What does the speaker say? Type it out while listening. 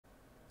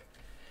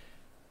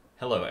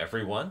Hello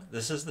everyone,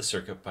 this is the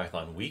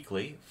CircuitPython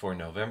Weekly for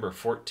November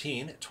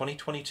 14,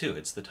 2022.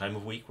 It's the time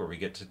of week where we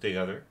get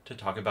together to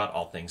talk about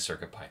all things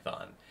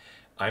CircuitPython.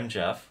 I'm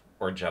Jeff,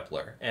 or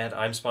Jepler, and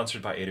I'm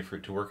sponsored by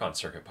Adafruit to work on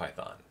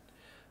CircuitPython.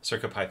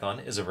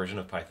 CircuitPython is a version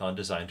of Python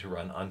designed to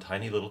run on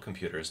tiny little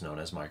computers known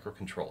as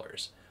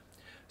microcontrollers.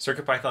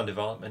 CircuitPython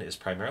development is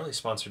primarily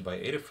sponsored by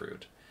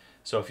Adafruit,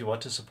 so if you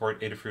want to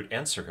support Adafruit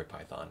and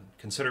CircuitPython,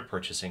 consider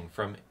purchasing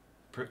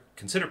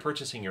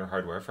your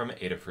hardware from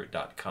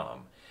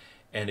adafruit.com.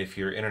 And if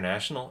you're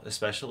international,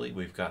 especially,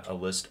 we've got a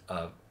list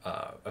of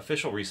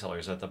official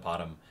resellers at the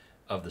bottom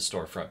of the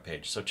storefront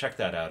page. So check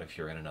that out if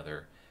you're in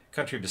another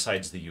country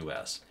besides the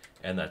US.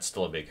 And that's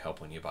still a big help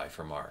when you buy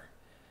from our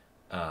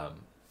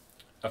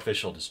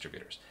official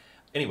distributors.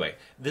 Anyway,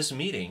 this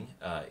meeting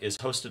is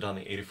hosted on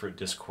the Adafruit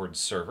Discord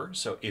server.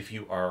 So if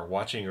you are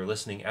watching or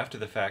listening after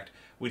the fact,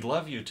 we'd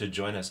love you to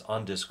join us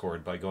on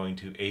Discord by going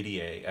to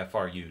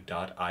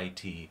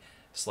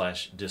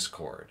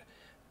adafru.it/discord.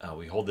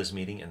 We hold this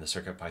meeting in the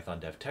CircuitPython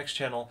Dev Text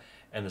channel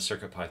and the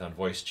CircuitPython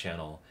Voice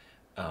channel.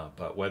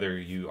 But whether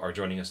you are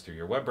joining us through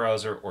your web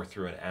browser or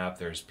through an app,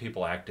 there's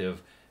people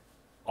active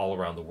all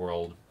around the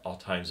world, all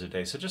times of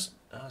day. So just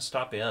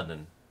stop in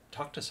and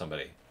talk to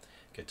somebody,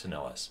 get to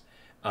know us.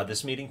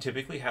 This meeting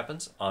typically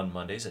happens on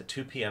Mondays at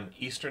 2 p.m.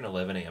 Eastern,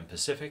 11 a.m.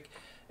 Pacific,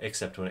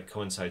 except when it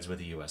coincides with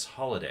a U.S.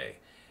 holiday.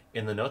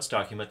 In the notes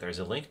document, there's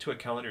a link to a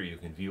calendar you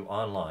can view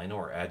online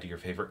or add to your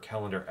favorite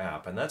calendar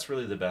app, and that's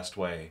really the best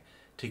way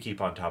to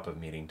keep on top of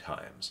meeting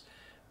times.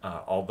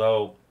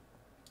 Although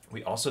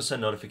we also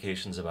send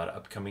notifications about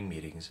upcoming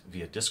meetings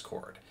via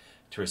Discord.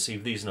 To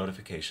receive these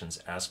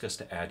notifications, ask us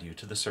to add you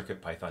to the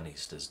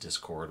CircuitPythonistas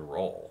Discord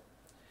role.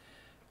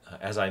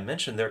 As I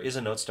mentioned, there is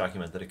a notes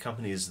document that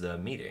accompanies the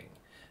meeting.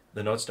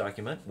 The notes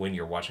document, when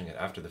you're watching it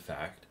after the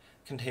fact,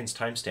 contains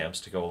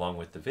timestamps to go along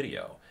with the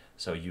video,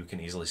 so you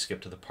can easily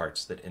skip to the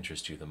parts that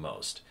interest you the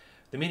most.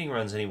 The meeting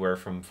runs anywhere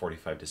from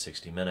 45 to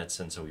 60 minutes,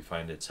 and so we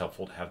find it's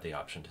helpful to have the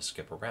option to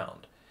skip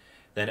around.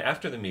 Then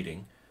after the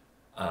meeting,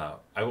 I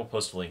will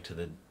post a link to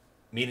the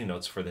meeting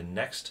notes for the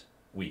next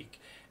week,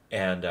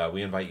 and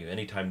we invite you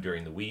anytime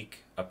during the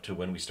week, up to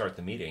when we start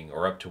the meeting,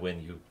 or up to when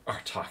you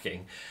are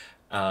talking,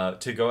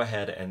 to go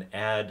ahead and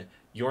add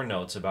your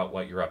notes about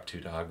what you're up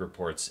to Hug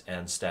reports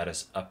and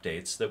status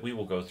updates that we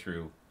will go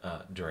through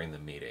during the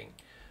meeting.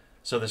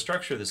 So the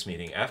structure of this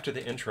meeting, after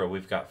the intro,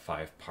 we've got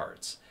 5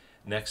 parts.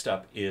 Next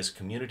up is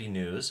Community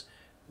News,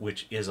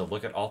 which is a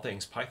look at all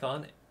things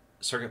Python,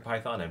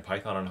 CircuitPython, and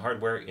Python on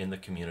hardware in the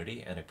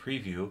community, and a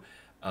preview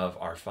of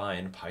our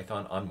fine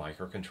Python on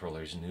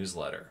Microcontrollers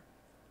newsletter.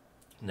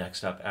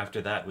 Next up, after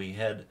that, we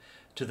head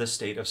to the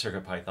state of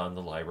CircuitPython,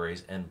 the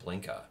libraries, and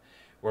Blinka,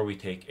 where we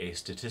take a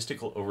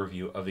statistical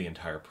overview of the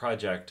entire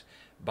project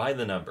by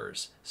the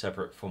numbers,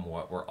 separate from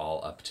what we're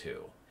all up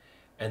to.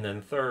 And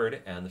then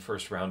third, and the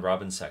first round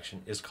robin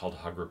section, is called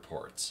Hug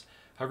Reports.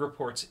 Hug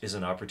Reports is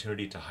an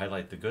opportunity to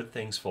highlight the good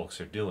things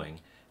folks are doing,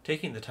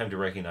 taking the time to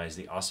recognize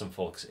the awesome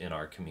folks in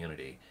our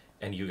community,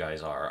 and you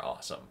guys are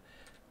awesome.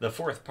 The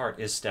fourth part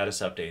is Status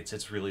Updates.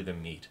 It's really the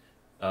meat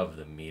of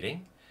the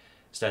meeting.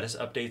 Status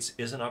Updates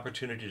is an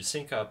opportunity to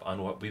sync up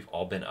on what we've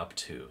all been up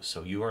to,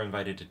 so you are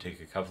invited to take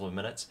a couple of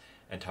minutes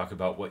and talk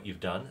about what you've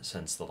done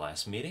since the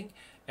last meeting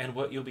and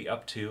what you'll be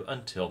up to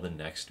until the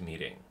next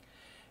meeting.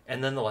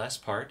 And then the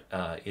last part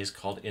is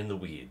called In the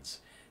Weeds.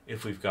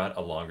 If we've got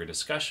a longer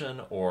discussion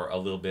or a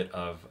little bit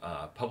of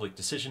public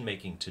decision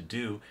making to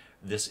do,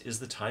 this is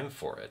the time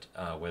for it.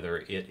 Whether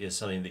it is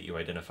something that you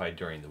identified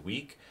during the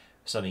week,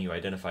 something you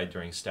identified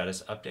during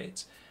status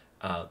updates,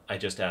 I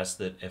just ask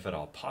that if at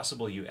all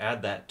possible you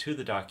add that to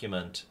the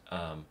document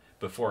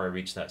before I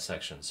reach that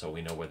section so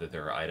we know whether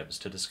there are items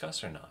to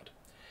discuss or not.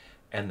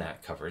 And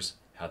that covers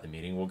how the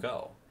meeting will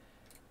go.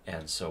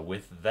 And so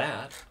with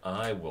that,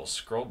 I will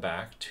scroll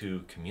back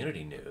to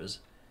Community News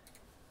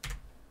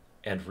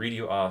and read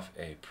you off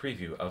a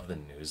preview of the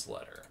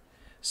newsletter.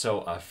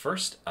 So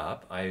first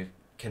up, I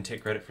can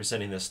take credit for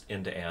sending this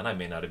in to Anne. I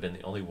may not have been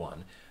the only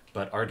one,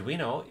 but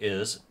Arduino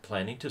is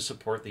planning to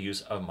support the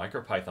use of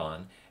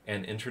MicroPython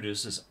and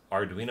introduces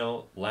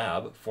Arduino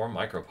Lab for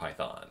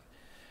MicroPython.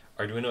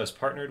 Arduino has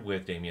partnered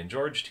with Damien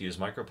George to use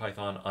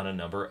MicroPython on a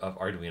number of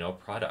Arduino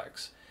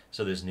products.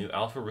 So this new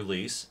alpha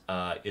release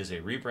is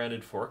a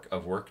rebranded fork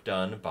of work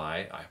done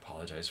by, I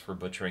apologize for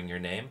butchering your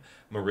name,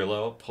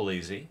 Murillo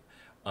Polizzi,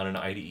 on an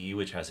IDE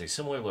which has a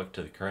similar look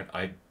to the current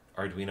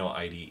Arduino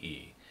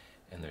IDE.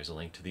 And there's a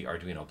link to the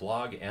Arduino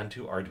blog and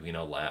to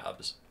Arduino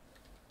Labs.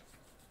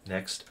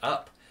 Next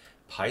up,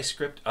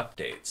 PyScript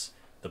updates,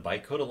 the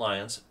Bytecode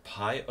Alliance,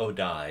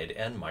 PyODide,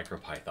 and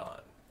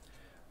MicroPython.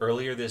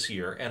 Earlier this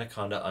year,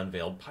 Anaconda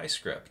unveiled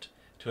PyScript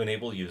to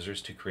enable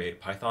users to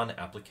create Python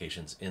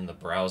applications in the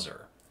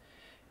browser.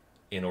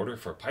 In order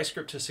for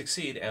PyScript to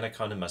succeed,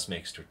 Anaconda must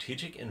make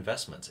strategic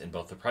investments in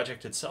both the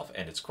project itself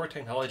and its core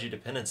technology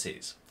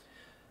dependencies.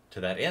 To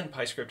that end,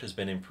 PyScript has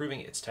been improving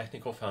its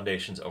technical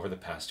foundations over the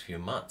past few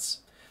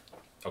months.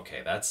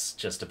 Okay, that's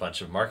just a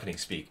bunch of marketing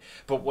speak,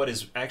 but what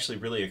is actually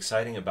really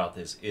exciting about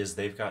this is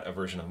they've got a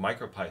version of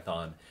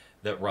MicroPython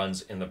that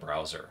runs in the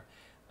browser.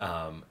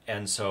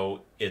 And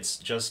so it's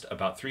just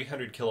about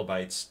 300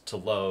 kilobytes to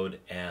load,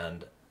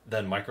 and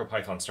then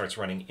MicroPython starts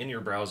running in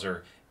your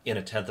browser in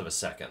a tenth of a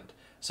second.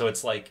 So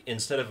it's like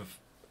instead of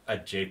a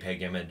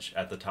JPEG image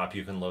at the top,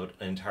 you can load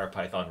an entire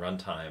Python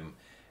runtime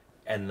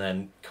and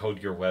then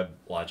code your web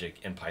logic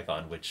in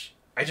Python, which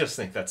I just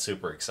think that's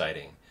super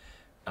exciting.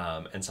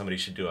 And somebody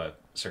should do a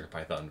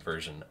CircuitPython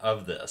version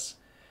of this.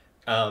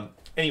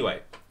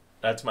 Anyway,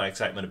 that's my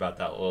excitement about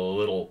that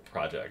little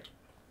project.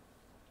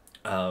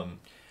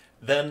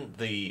 Then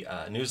the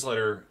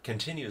newsletter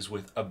continues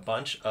with a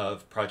bunch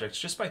of projects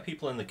just by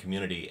people in the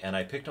community, and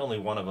I picked only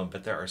one of them,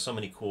 but there are so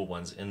many cool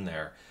ones in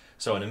there.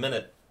 So in a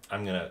minute,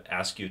 I'm going to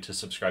ask you to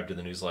subscribe to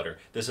the newsletter.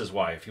 This is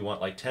why. If you want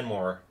like 10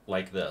 more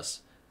like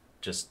this,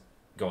 just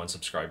go and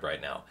subscribe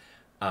right now.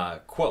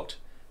 Quote,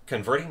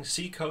 converting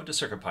C code to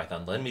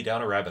CircuitPython led me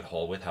down a rabbit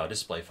hole with how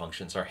display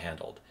functions are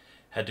handled.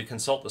 Had to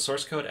consult the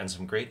source code and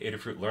some great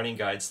Adafruit learning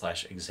guides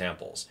 /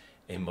 examples.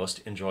 A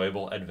most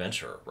enjoyable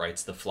adventure,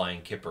 writes the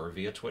Flying Kipper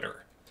via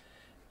Twitter.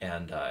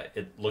 And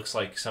it looks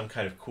like some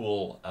kind of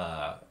cool,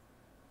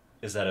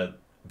 is that a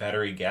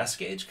battery gas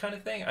gauge kind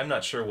of thing? I'm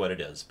not sure what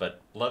it is,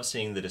 but love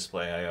seeing the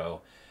Display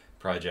I/O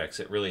projects.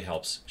 It really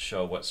helps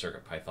show what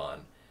CircuitPython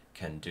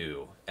can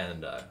do.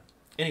 And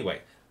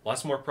anyway,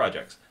 lots more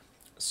projects.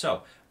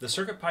 So the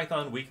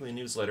CircuitPython weekly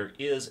newsletter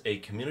is a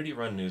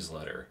community-run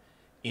newsletter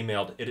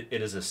emailed. It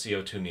is a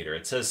CO2 meter.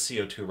 It says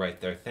CO2 right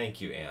there.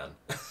 Thank you, Anne.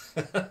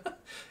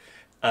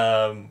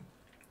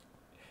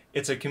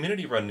 It's a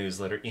community-run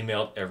newsletter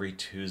emailed every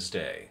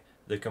Tuesday.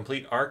 The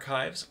complete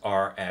archives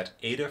are at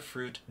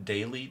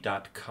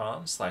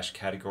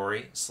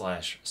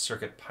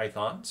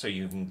adafruitdaily.com/category/CircuitPython, so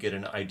you can get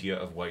an idea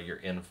of what you're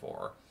in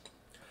for.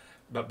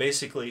 But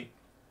basically,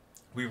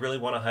 we really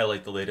want to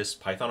highlight the latest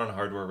Python and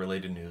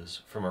hardware-related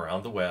news from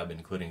around the web,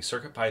 including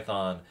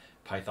CircuitPython,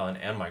 Python,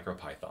 and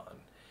MicroPython.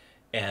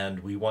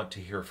 And we want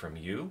to hear from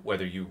you,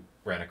 whether you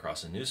ran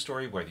across a news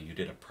story, whether you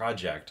did a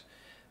project.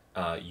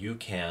 You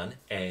can,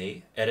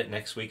 A, edit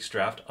next week's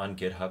draft on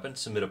GitHub and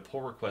submit a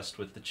pull request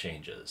with the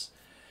changes.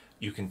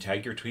 You can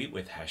tag your tweet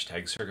with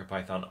hashtag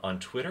CircuitPython on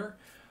Twitter,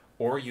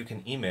 or you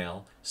can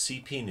email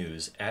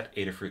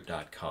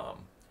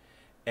cpnews@adafruit.com.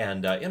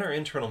 And in our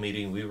internal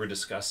meeting, we were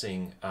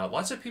discussing,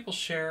 lots of people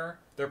share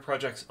their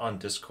projects on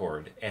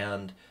Discord,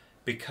 and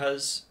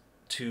because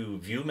to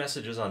view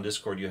messages on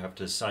Discord, you have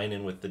to sign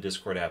in with the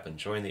Discord app and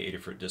join the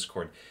Adafruit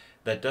Discord,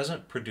 that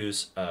doesn't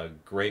produce a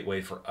great way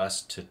for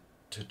us to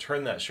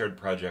turn that shared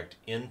project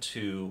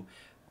into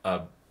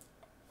an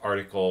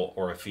article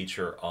or a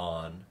feature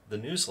on the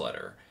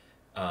newsletter,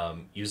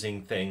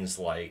 using things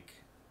like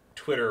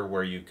Twitter,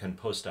 where you can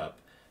post up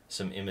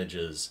some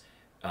images.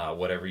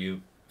 Whatever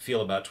you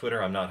feel about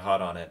Twitter, I'm not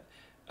hot on it,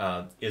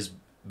 is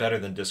better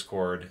than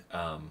Discord.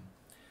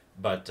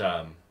 But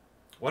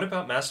what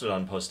about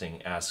Mastodon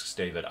posting, asks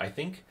David. I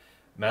think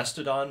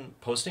Mastodon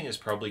posting is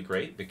probably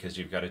great because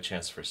you've got a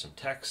chance for some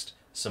text,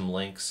 some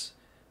links,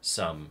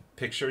 some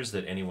pictures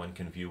that anyone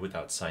can view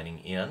without signing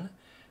in.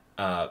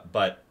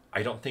 But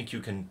I don't think you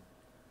can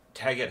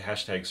tag it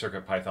hashtag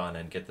CircuitPython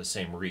and get the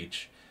same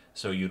reach.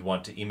 So you'd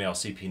want to email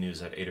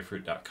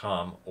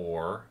cpnews@adafruit.com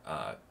or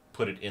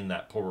put it in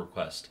that pull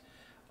request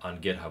on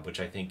GitHub, which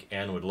I think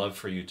Anne would love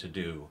for you to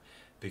do,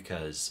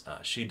 because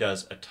she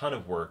does a ton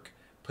of work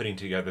putting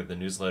together the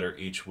newsletter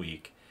each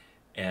week,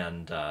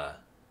 and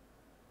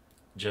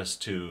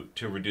just to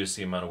reduce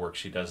the amount of work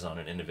she does on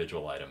an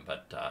individual item.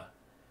 But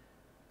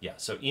yeah,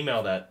 so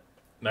email that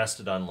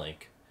Mastodon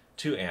link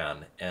to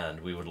Anne,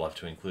 and we would love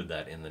to include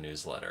that in the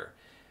newsletter.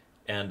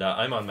 And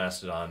I'm on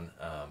Mastodon.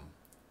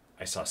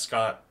 I saw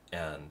Scott,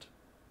 and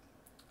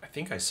I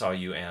think I saw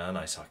you, Anne.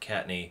 I saw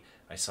Katney.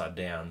 I saw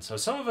Dan. So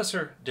some of us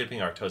are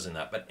dipping our toes in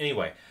that. But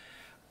anyway,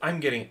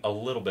 I'm getting a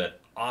little bit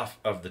off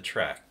of the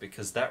track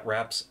because that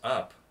wraps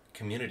up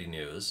community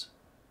news.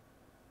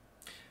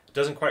 It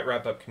doesn't quite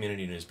wrap up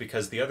community news,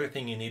 because the other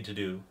thing you need to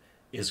do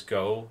is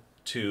go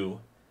to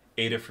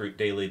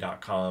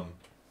adafruitdaily.com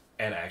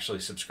and actually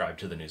subscribe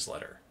to the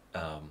newsletter.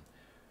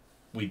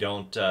 We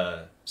don't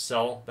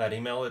sell that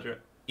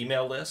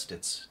email list.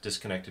 It's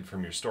disconnected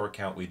from your store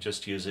account. We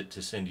just use it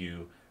to send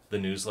you the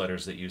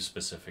newsletters that you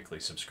specifically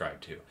subscribe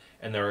to.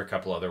 And there are a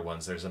couple other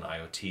ones. There's an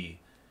IoT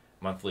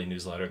monthly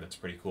newsletter that's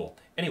pretty cool.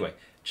 Anyway,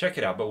 check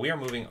it out. But we are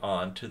moving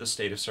on to the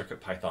state of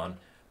CircuitPython,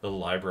 the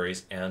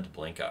libraries, and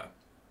Blinka.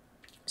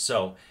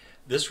 So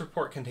this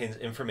report contains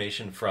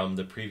information from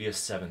the previous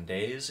 7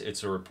 days.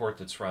 It's a report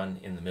that's run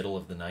in the middle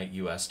of the night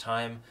US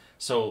time.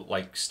 So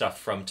like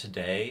stuff from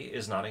today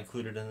is not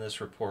included in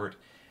this report.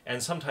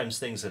 And sometimes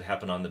things that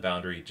happen on the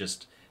boundary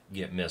just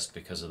get missed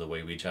because of the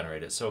way we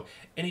generate it. So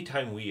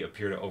anytime we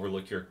appear to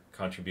overlook your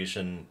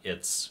contribution,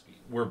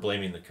 we're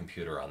blaming the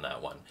computer on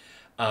that one.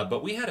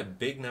 But we had a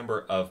big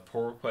number of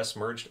pull requests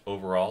merged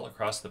overall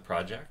across the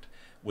project,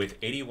 with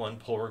 81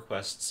 pull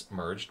requests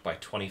merged by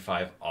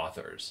 25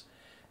 authors.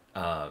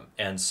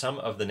 And some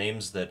of the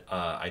names that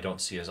I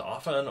don't see as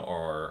often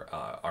or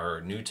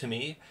are new to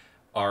me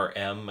are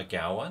M.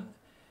 McGowan,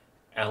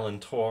 Alan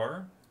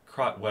Torr,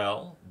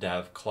 Crotwell,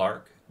 Dav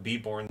Clark,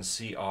 Bborn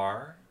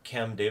CR,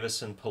 Cam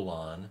Davison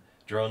Polan,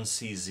 Drone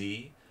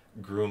CZ,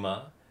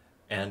 Gruma,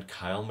 and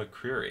Kyle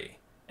McCreary.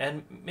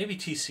 And maybe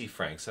TC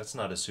Franks, that's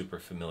not a super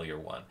familiar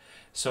one.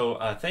 So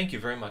thank you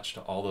very much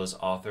to all those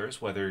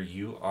authors, whether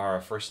you are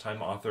a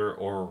first-time author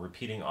or a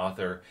repeating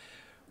author.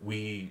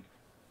 We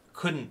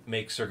couldn't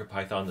make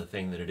CircuitPython the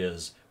thing that it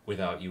is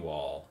without you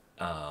all.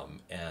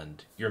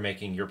 And you're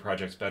making your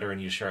projects better and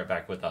you share it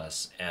back with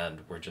us, and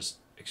we're just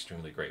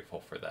extremely grateful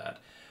for that.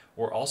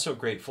 We're also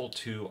grateful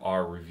to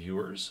our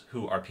reviewers,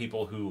 who are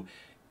people who,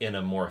 in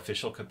a more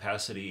official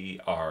capacity,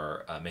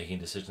 are making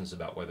decisions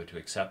about whether to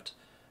accept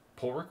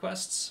pull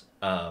requests.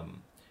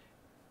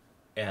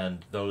 And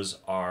those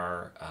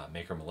are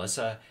Maker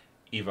Melissa,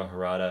 Eva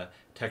Harada,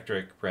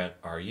 Tektric, Brent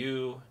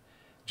RU,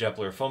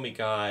 Jepler Foamy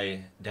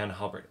Guy, Dan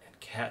Halbert,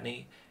 and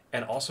Katney.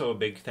 And also a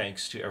big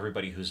thanks to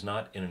everybody who's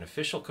not in an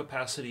official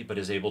capacity but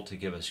is able to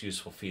give us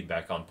useful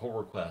feedback on pull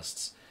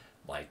requests,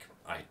 like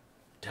I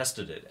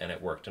tested it and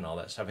it worked and all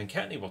that stuff. And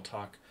Katney will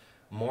talk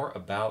more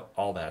about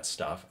all that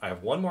stuff. I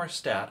have one more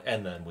stat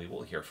and then we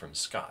will hear from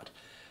Scott.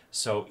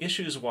 So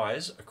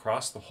issues-wise,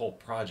 across the whole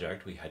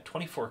project, we had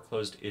 24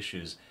 closed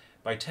issues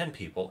by 10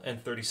 people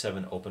and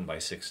 37 open by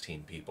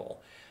 16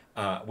 people.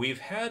 We've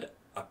had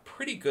a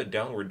pretty good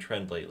downward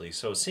trend lately,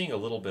 so seeing a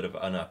little bit of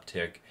an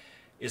uptick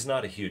is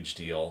not a huge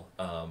deal.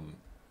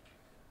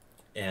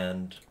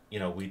 And, you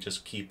know, we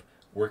just keep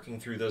working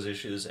through those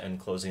issues and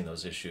closing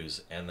those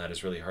issues, and that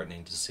is really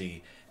heartening to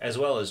see, as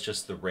well as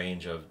just the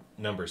range of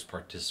numbers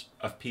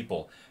of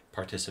people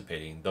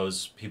participating,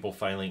 those people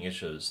filing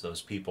issues,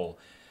 those people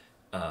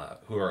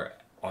who are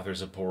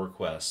authors of pull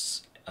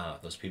requests,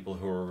 those people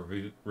who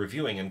are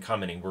reviewing and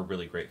commenting. We're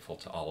really grateful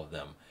to all of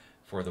them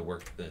for the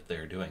work that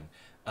they're doing.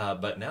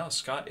 But now,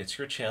 Scott, it's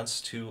your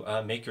chance to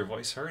make your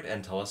voice heard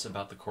and tell us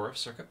about the core of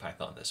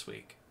CircuitPython this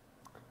week.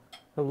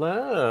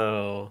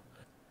 Hello.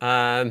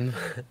 So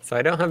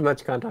I don't have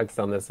much context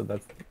on this, so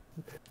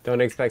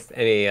don't expect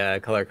any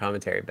color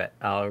commentary, but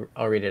I'll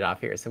read it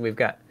off here. So we've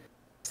got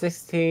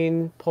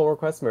 16 pull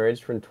requests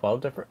merged from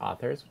 12 different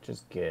authors, which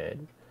is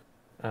good.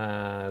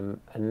 A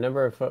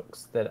number of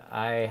folks that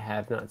I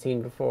have not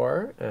seen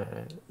before,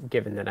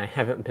 given that I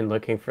haven't been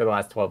looking for the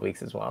last 12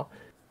 weeks as well.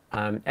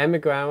 Ed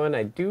McGowan,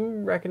 I do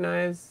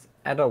recognize.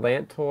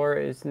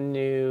 Adelantor is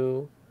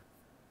new.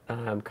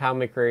 Kyle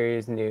McCreary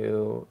is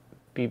new.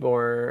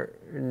 Beborn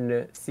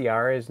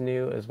CR is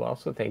new as well,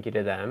 so thank you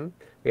to them.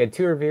 We had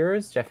 2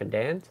 reviewers, Jeff and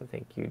Dan, so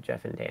thank you,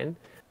 Jeff and Dan.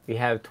 We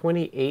have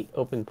 28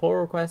 open pull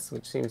requests,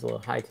 which seems a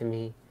little high to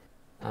me,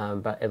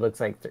 but it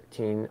looks like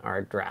 13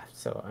 are drafts,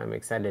 so I'm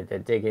excited to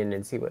dig in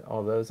and see what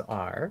all those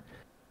are.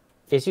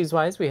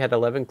 Issues-wise, we had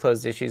 11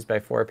 closed issues by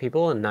 4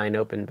 people and 9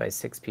 open by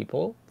 6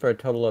 people, for a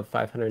total of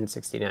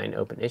 569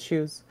 open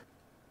issues.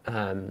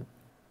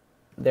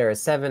 There are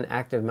 7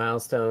 active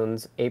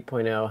milestones.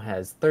 8.0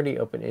 has 30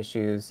 open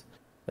issues.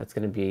 That's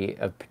going to be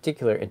of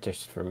particular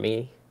interest for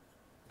me.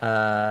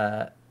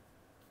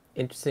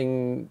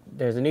 Interesting.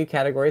 There's a new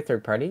category,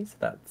 third party, so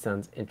that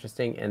sounds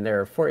interesting. And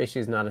there are 4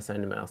 issues not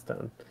assigned a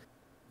milestone.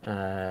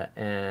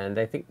 And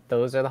I think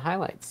those are the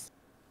highlights.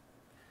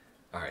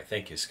 All right,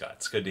 thank you, Scott.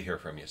 It's good to hear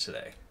from you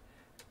today.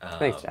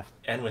 Thanks, Jeff.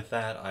 And with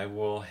that, I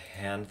will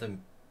hand the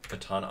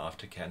baton off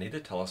to Kenny to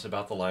tell us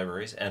about the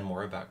libraries and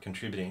more about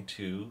contributing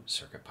to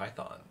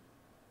CircuitPython.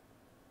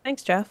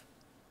 Thanks, Jeff.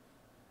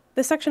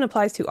 This section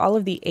applies to all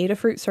of the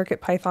Adafruit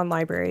CircuitPython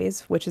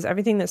libraries, which is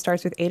everything that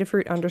starts with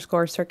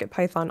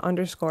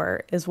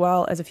Adafruit_CircuitPython_, as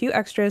well as a few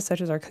extras such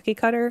as our cookie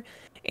cutter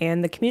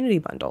and the community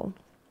bundle.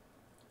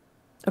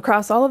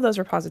 Across all of those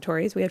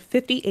repositories, we had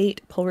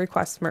 58 pull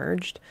requests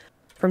merged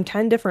from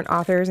 10 different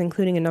authors,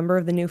 including a number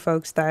of the new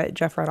folks that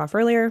Jeff read off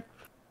earlier,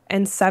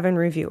 and 7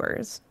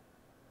 reviewers.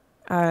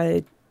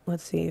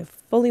 Let's see,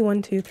 fully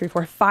 1, 2, 3,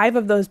 4, 5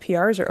 of those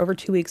PRs are over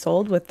 2 weeks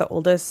old, with the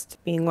oldest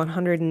being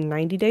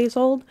 190 days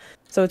old.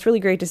 So it's really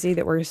great to see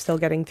that we're still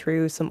getting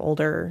through some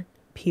older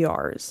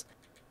PRs.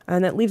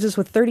 And that leaves us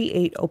with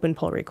 38 open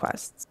pull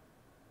requests.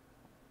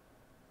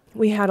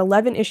 We had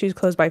 11 issues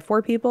closed by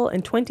 4 people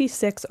and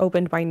 26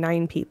 opened by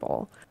 9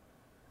 people.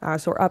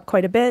 So we're up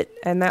quite a bit,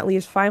 and that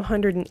leaves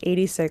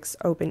 586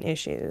 open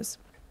issues.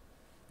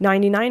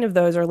 99 of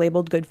those are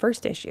labeled Good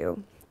First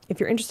Issue. If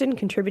you're interested in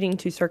contributing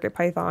to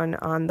CircuitPython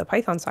on the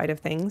Python side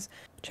of things,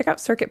 check out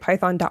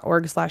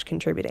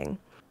circuitpython.org/contributing.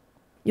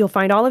 You'll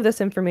find all of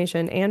this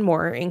information and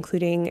more,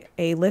 including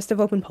a list of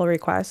open pull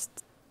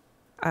requests,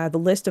 the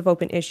list of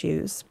open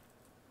issues,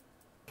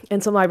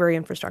 and some library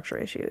infrastructure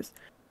issues.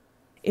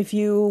 If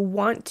you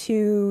want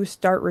to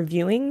start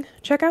reviewing,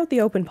 check out the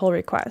open pull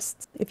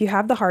requests. If you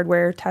have the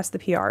hardware, test the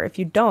PR. If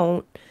you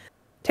don't,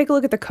 take a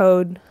look at the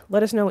code,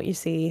 let us know what you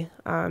see,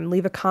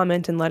 leave a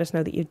comment and let us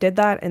know that you did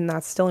that, and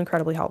that's still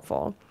incredibly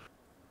helpful.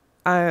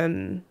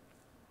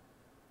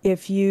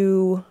 If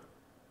you,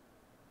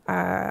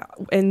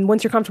 and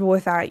once you're comfortable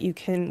with that, we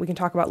can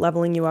talk about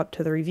leveling you up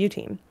to the review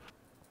team.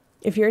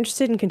 If you're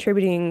interested in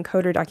contributing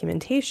code or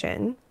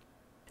documentation,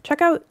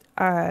 check out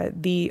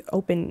the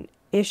open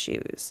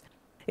issues.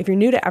 If you're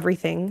new to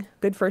everything,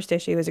 Good First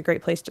Issue is a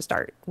great place to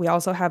start. We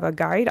also have a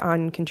guide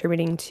on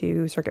contributing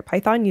to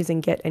CircuitPython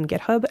using Git and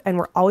GitHub, and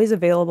we're always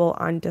available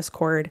on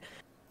Discord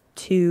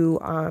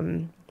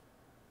to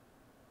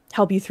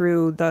help you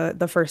through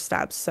the first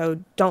steps. So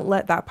don't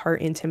let that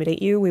part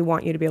intimidate you. We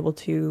want you to be able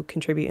to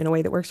contribute in a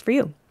way that works for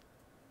you.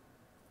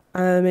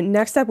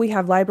 Next up, we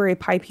have Library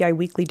PyPI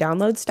weekly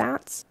download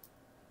stats.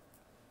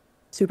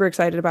 Super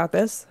excited about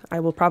this. I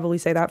will probably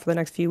say that for the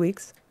next few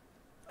weeks.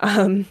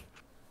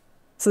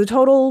 So the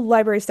total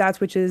library stats,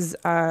 which is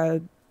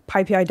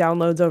PyPI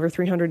downloads over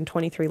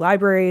 323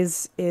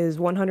 libraries, is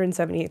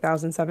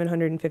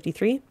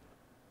 178,753.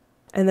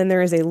 And then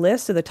there is a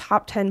list of the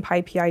top 10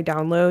 PyPI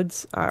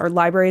downloads or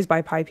libraries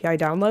by PyPI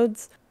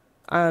downloads.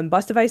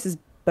 Bus devices,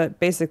 but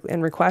basically,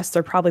 and requests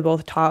are probably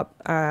both top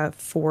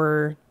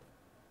for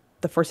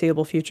the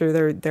foreseeable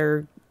future.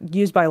 They're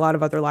used by a lot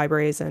of other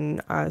libraries,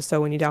 and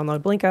so when you download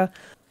Blinka,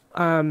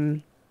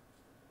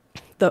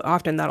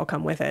 often that'll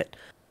come with it.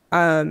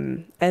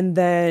 And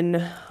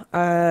then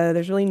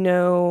there's really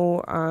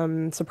no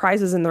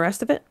surprises in the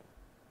rest of it.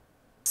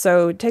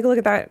 So take a look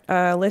at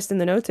that list in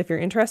the notes if you're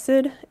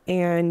interested.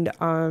 And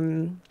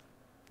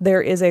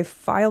there is a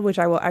file which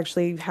I will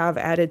actually have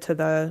added to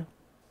the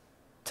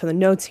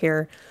notes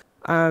here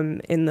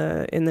in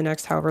the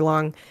next however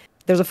long.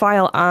 There's a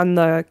file on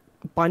the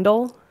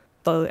bundle,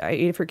 the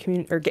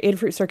Adafruit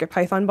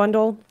CircuitPython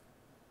bundle,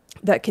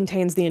 that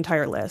contains the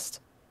entire list.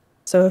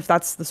 So if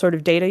that's the sort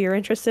of data you're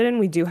interested in,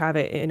 we do have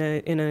it in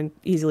an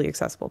easily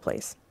accessible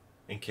place.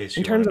 In case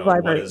you want to know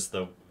what is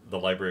the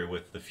library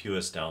with the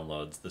fewest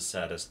downloads, the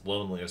saddest,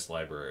 loneliest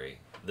library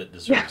that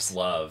deserves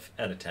love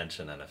and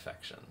attention and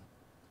affection.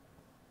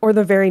 Or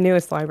the very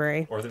newest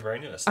library. Or the very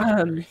newest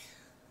library.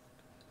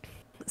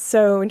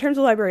 So in terms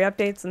of library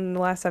updates in the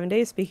last 7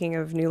 days, speaking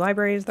of new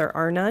libraries, there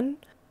are none.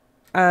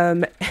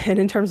 And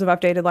in terms of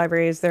updated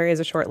libraries, there is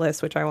a short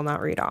list, which I will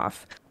not read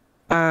off.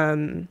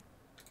 And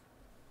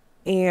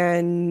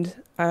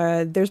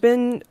there's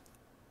been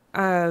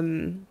a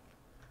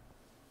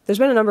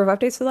number of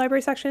updates to the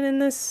library section in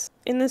this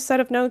set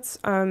of notes.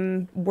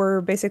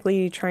 We're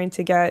basically trying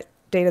to get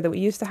data that we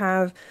used to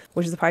have,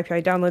 which is the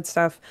PyPI download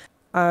stuff,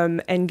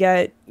 and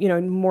get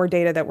more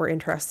data that we're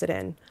interested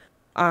in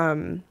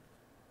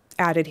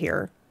added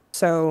here.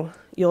 So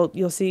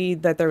you'll see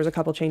that there was a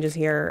couple changes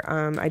here.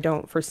 I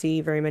don't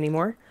foresee very many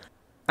more,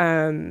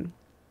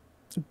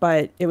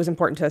 but it was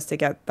important to us to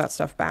get that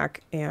stuff back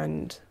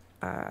and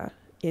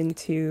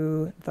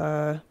into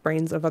the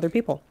brains of other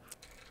people.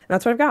 And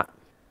that's what I've got.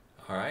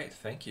 All right,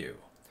 thank you.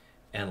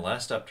 And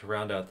last up to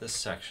round out this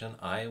section,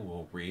 I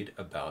will read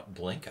about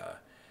Blinka.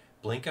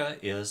 Blinka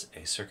is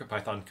a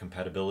CircuitPython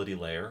compatibility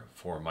layer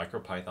for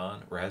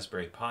MicroPython,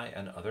 Raspberry Pi,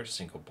 and other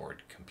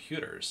single-board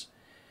computers.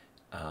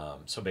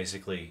 So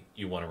basically,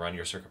 you want to run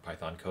your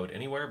CircuitPython code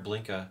anywhere,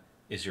 Blinka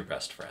is your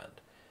best friend.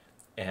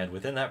 And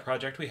within that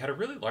project, we had a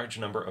really large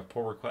number of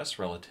pull requests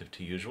relative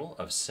to usual,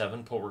 of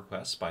 7 pull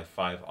requests by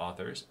 5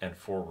 authors and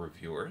 4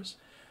 reviewers.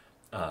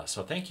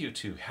 So thank you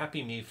to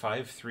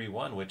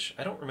HappyMe531, which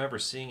I don't remember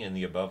seeing in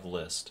the above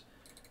list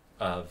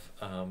of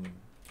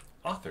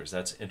authors.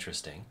 That's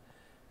interesting.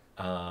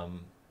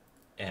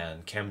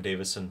 And Cam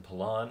Davison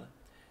Palan,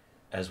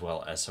 as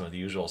well as some of the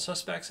usual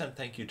suspects, and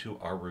thank you to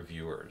our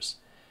reviewers.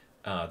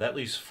 That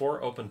leaves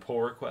 4 open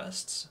pull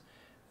requests.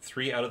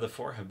 3 out of the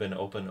 4 have been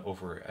open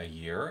over a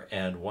year,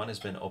 and 1 has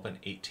been open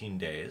 18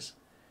 days.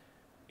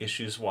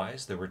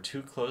 Issues-wise, there were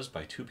 2 closed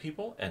by 2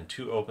 people and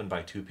 2 open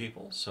by 2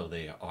 people, so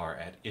they are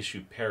at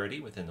issue parity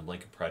within the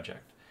Blinka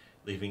project,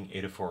 leaving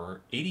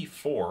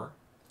 84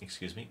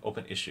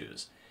 open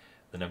issues.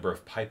 The number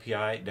of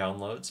PyPI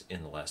downloads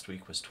in the last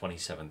week was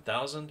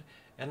 27,000,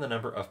 and the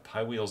number of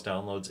PyWheels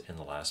downloads in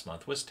the last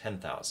month was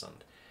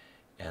 10,000.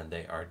 And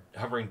they are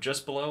hovering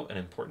just below an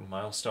important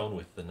milestone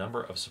with the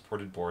number of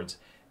supported boards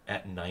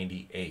at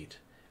 98,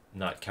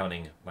 not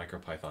counting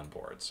MicroPython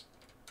boards.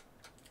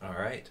 All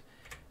right,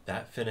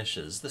 that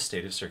finishes the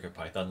state of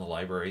CircuitPython, the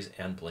libraries,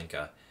 and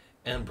Blinka,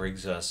 and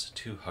brings us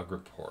to Hug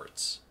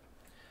Reports.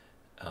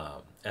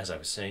 As I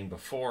was saying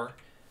before,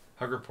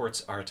 Hug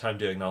Reports are a time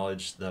to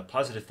acknowledge the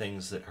positive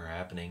things that are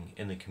happening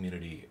in the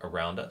community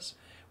around us,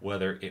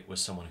 whether it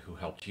was someone who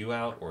helped you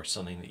out or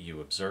something that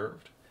you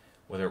observed,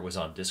 whether it was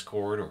on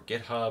Discord or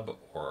GitHub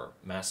or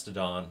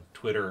Mastodon,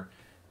 Twitter.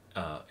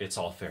 It's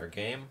all fair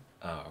game.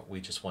 We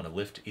just want to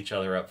lift each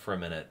other up for a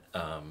minute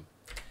and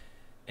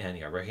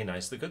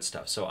recognize the good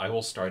stuff. So I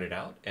will start it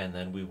out, and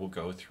then we will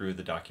go through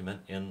the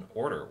document in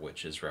order,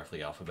 which is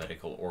roughly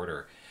alphabetical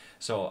order.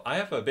 So I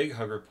have a big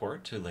hug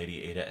report to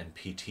Lady Ada and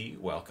PT.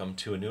 Welcome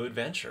to a new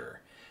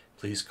adventure.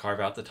 Please carve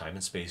out the time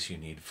and space you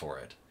need for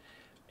it.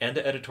 And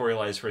to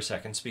editorialize for a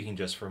second, speaking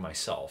just for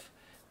myself,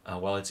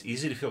 while it's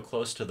easy to feel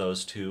close to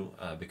those two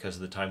because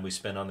of the time we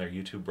spend on their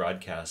YouTube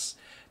broadcasts,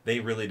 they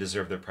really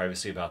deserve their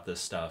privacy about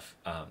this stuff,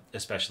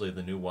 especially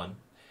the new one,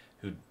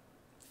 who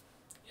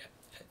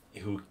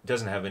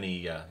doesn't have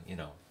any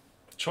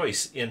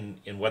choice in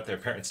what their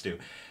parents do.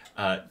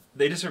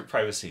 They deserve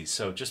privacy,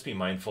 so just be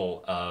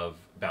mindful of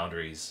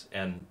boundaries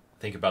and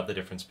think about the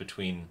difference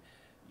between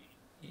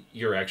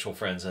your actual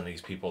friends and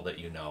these people that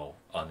you know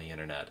on the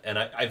internet. And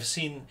I've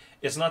seen,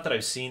 it's not that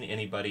I've seen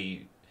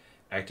anybody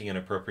acting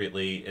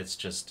inappropriately, it's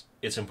just,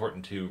 it's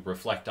important to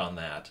reflect on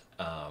that,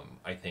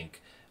 I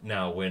think,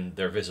 now when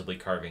they're visibly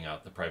carving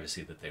out the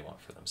privacy that they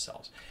want for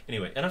themselves.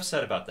 Anyway, enough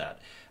said about that.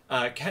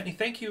 Kattni,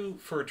 thank you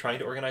for trying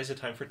to organize a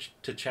time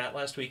to chat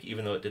last week,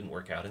 even though it didn't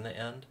work out in the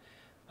end.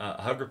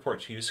 A hug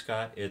report to you,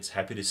 Scott. It's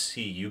happy to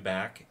see you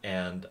back,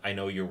 and I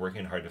know you're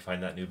working hard to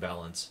find that new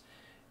balance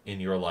in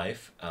your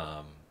life,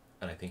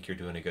 and I think you're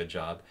doing a good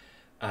job.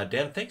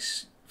 Dan,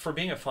 thanks for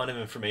being a font of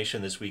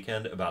information this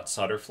weekend about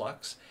solder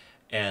flux,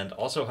 and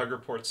also hug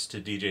reports to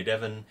DJ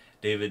Devon,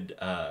 David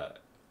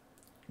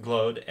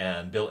Glode,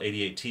 and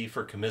Bill88T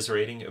for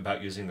commiserating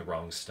about using the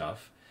wrong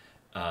stuff.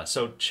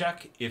 So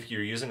check if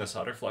you're using a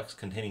solder flux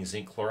containing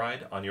zinc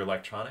chloride on your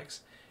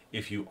electronics.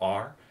 If you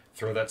are,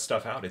 throw that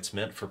stuff out. It's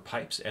meant for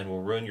pipes and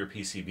will ruin your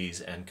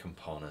PCBs and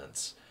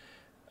components.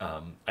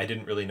 I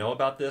didn't really know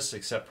about this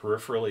except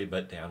peripherally,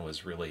 but Dan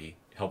was really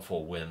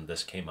helpful when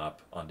this came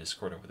up on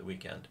Discord over the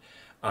weekend.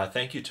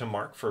 Thank you to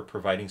Mark for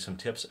providing some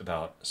tips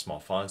about small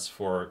fonts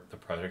for the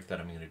project that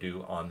I'm going to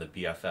do on the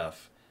BFF,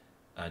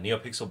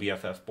 NeoPixel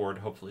BFF board,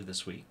 hopefully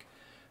this week.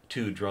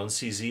 To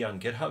DroneCZ on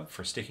GitHub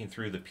for sticking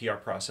through the PR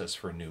process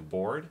for a new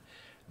board.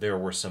 There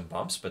were some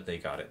bumps, but they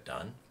got it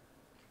done.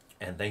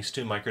 And thanks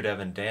to Microdev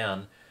and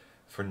Dan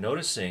for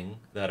noticing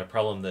that a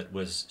problem that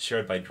was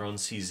shared by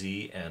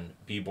DroneCZ and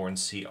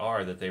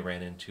BbornCR that they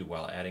ran into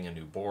while adding a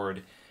new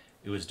board.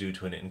 It was due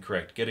to an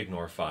incorrect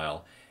gitignore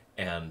file,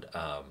 and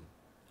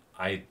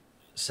I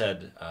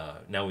said,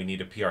 now we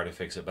need a PR to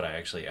fix it, but I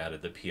actually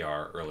added the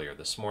PR earlier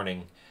this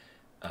morning.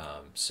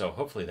 So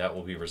hopefully that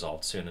will be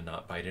resolved soon and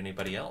not bite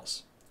anybody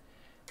else.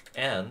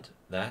 And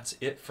that's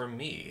it from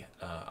me.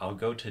 I'll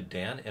go to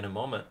Dan in a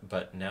moment,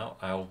 but now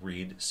I'll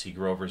read C.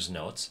 Grover's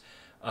notes.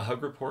 A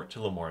hug report to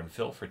Limor and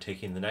Phil for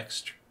taking the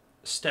next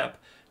step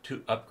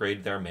to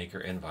upgrade their Maker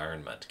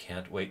environment.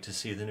 Can't wait to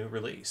see the new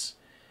release.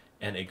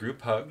 And a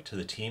group hug to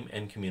the team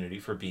and community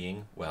for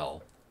being,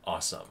 well,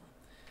 awesome.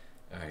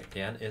 All right,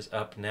 Dan is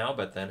up now,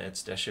 but then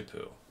it's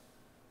Deshipu.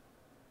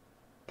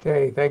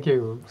 Okay, thank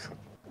you,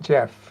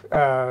 Jeff.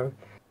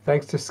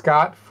 Thanks to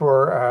Scott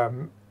for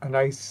a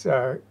nice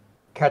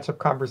catch-up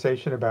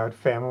conversation about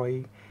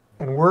family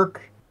and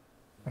work.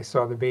 I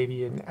saw the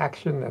baby in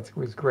action. That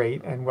was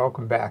great, and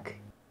welcome back.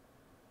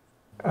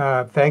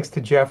 Thanks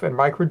to Jeff and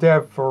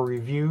Microdev for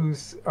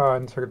reviews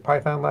on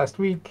CircuitPython last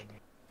week.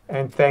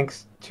 And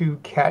thanks to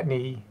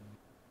Kattni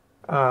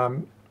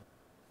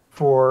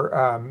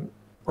for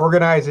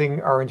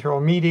organizing our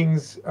internal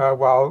meetings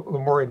while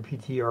Limor and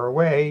PT are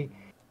away,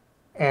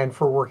 and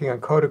for working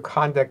on code of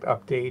conduct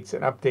updates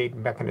and update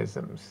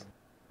mechanisms.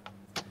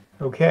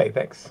 Okay,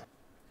 thanks.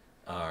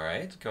 All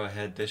right, go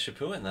ahead,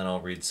 Deshipu, and then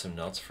I'll read some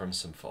notes from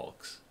some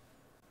folks.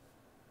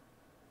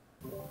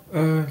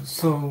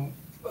 So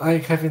I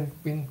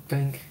haven't been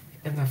paying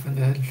enough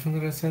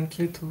attention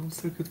recently to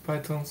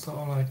CircuitPython, so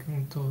all I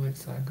can do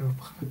is a group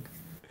hug.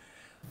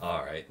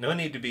 All right, no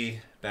need to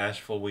be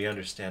bashful. We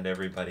understand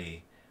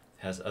everybody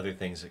has other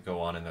things that go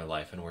on in their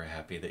life, and we're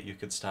happy that you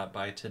could stop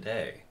by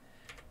today.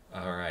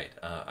 All right,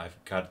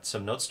 I've got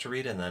some notes to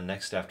read, and then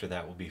next after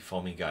that will be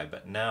Foamy Guy.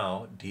 But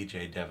now,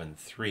 DJ Devon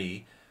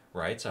 3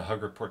 writes, a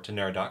hug report to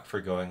Neradoc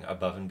for going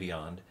above and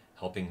beyond,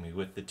 helping me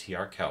with the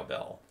TR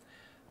cowbell.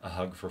 A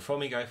hug for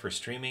Foamy Guy for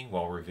streaming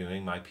while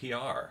reviewing my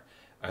PR.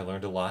 I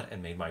learned a lot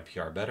and made my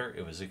PR better.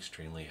 It was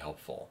extremely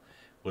helpful.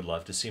 Would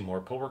love to see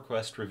more pull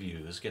request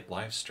reviews get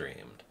live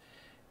streamed.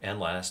 And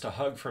last, a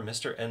hug for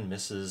Mr. and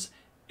Mrs.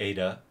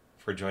 Ada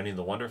for joining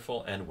the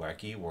wonderful and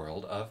wacky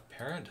world of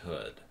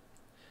parenthood.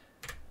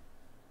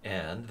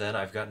 And then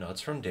I've got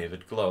notes from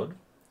David Glode,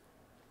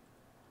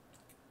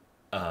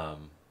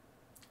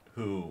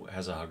 who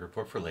has a hug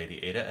report for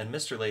Lady Ada and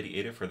Mr. Lady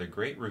Ada for the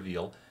great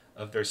reveal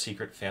of their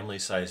secret family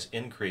size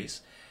increase,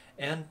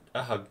 and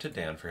a hug to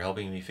Dan for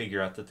helping me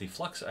figure out that the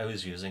flux I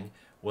was using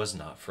was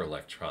not for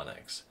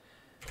electronics.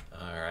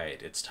 All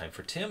right, it's time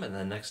for Tim, and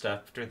then next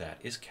after that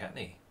is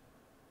Kattni.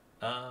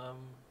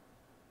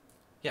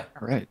 Yeah.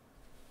 All right.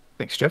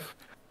 Thanks, Jeff.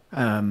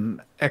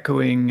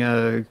 Echoing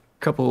a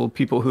couple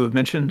people who have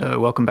mentioned,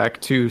 welcome back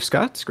to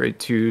Scott. It's great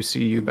to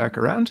see you back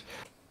around.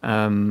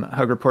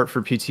 Hug report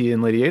for PT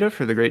and Lady Ada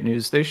for the great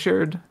news they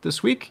shared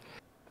this week.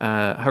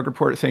 Hug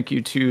report, thank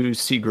you to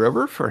C.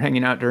 Grover for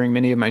hanging out during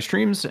many of my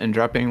streams and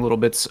dropping little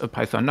bits of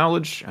Python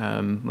knowledge.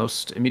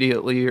 Most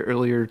immediately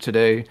earlier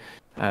today,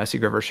 C.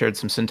 Grover shared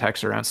some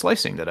syntax around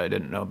slicing that I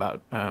didn't know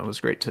about. It was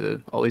great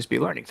to always be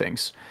learning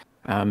things.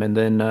 And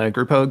then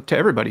group hug to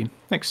everybody.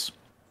 Thanks.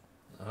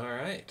 All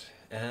right.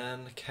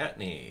 And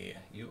Kattni,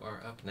 you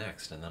are up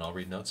next, and then I'll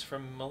read notes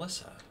from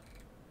Melissa.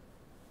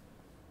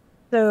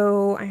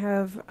 So I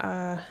have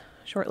a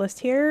short list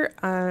here.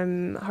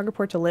 Hug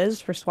report to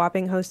Liz for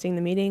swapping hosting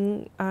the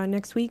meeting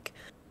next week.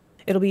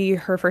 It'll be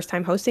her first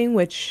time hosting,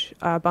 which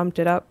bumped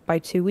it up by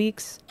 2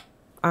 weeks.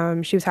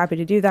 She was happy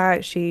to do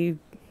that. She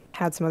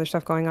had some other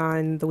stuff going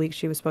on the week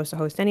she was supposed to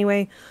host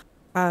anyway.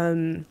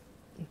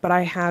 But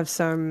I have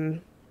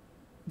some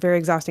very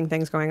exhausting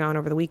things going on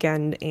over the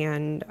weekend,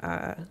 and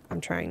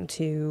I'm trying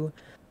to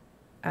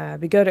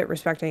be good at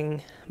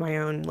respecting my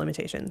own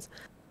limitations.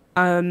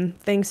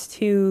 Thanks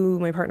to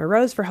my partner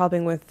Rose for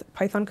helping with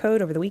Python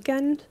code over the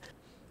weekend.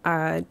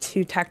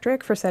 To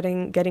Tektric for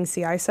getting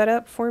CI set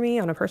up for me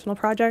on a personal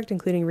project,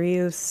 including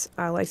reuse,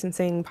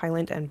 licensing,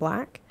 Pylint, and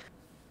Black.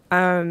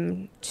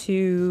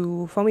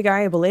 To Foamy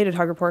Guy, a belated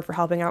Hug Report, for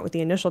helping out with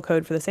the initial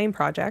code for the same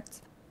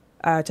project.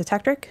 To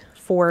Tektric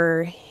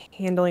for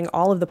handling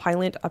all of the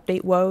Pylint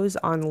update woes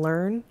on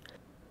Learn.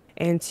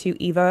 And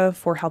to Eva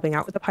for helping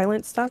out with the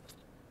Pylint stuff.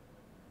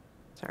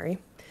 Sorry.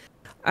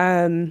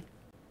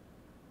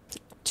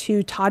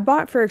 To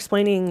Toddbot for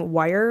explaining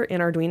Wire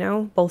in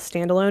Arduino, both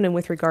standalone and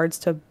with regards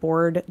to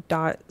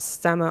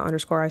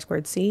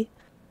board.stemma_I²C.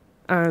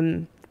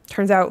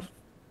 Turns out,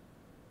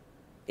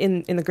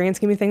 in the grand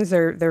scheme of things,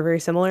 they're very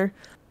similar,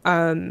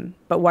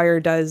 but Wire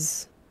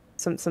does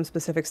some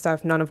specific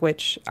stuff, none of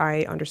which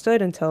I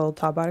understood until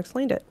Toddbot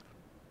explained it.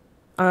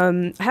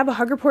 I have a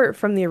Hug Report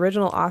from the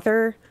original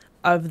author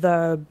of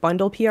the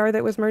bundle PR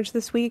that was merged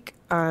this week.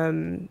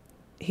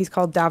 He's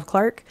called Dav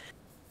Clark.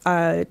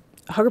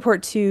 Hug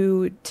Report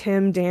to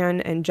Tim,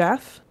 Dan, and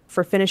Jeff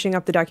for finishing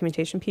up the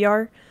documentation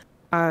PR.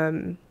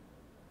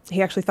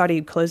 He actually thought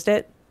he'd closed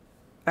it,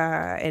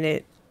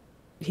 and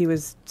he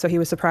was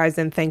surprised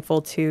and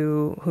thankful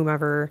to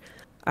whomever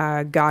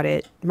got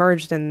it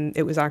merged, and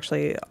it was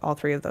actually all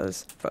three of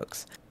those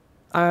folks.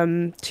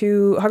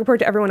 To Hug Report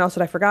to everyone else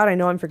that I forgot. I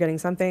know I'm forgetting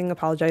something.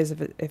 Apologize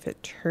if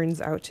it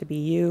turns out to be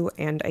you,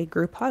 and a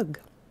group hug.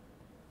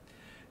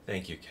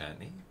 Thank you,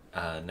 Kattni.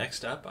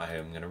 Next up, I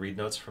am going to read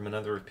notes from a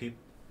number of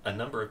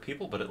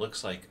people, but it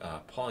looks like,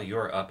 Paul,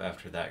 you're up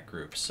after that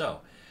group.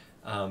 So,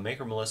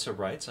 Maker Melissa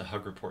writes a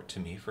Hug Report to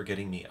me for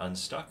getting me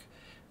unstuck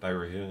by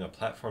reviewing a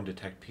Platform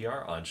Detect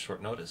PR on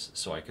short notice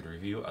so I could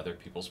review other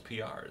people's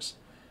PRs.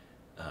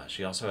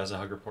 She also has a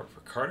Hug Report for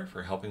Carter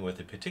for helping with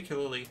a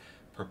particularly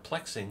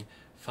perplexing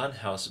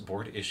Funhouse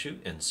board issue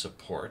in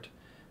support.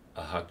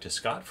 A hug to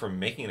Scott for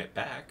making it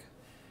back.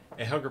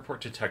 A Hug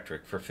Report to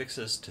Tektric for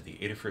fixes to the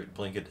Adafruit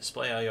Blinka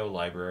Display I/O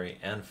library.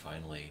 And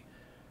finally,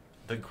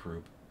 the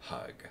group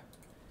hug.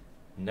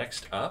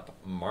 Next up,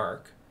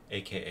 Mark,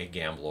 aka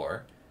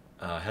Gamblor,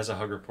 has a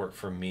Hug Report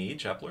for me,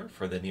 Jepler,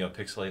 for the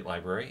NeoPixelate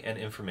library and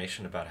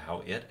information about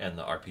how it and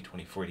the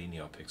RP2040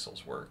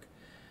 NeoPixels work.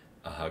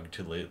 A hug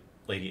to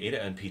Lady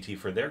Ada and PT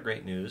for their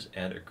great news,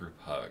 and a group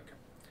hug.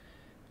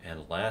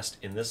 And last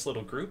in this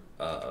little group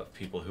of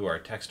people who are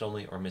text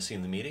only or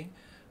missing the meeting,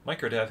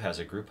 Microdev has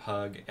a group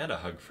hug and a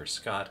hug for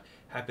Scott.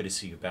 Happy to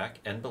see you back,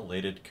 and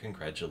belated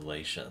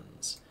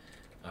congratulations.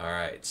 All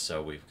right,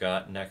 so we've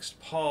got next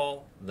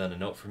Paul, then a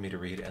note for me to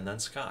read, and then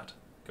Scott.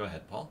 Go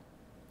ahead, Paul.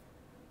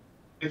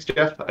 Thanks,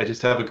 Jeff. I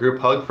just have a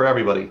group hug for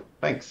everybody.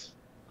 Thanks.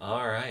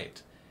 All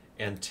right.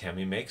 And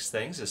Tammy Makes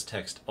Things is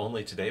text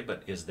only today,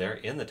 but is there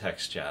in the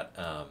text chat.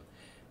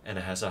 And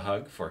it has a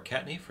hug for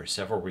Kattni for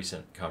several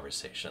recent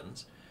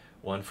conversations.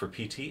 One for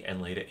PT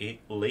and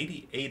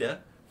Lady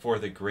Ada for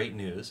the great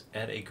news,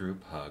 and a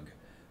group hug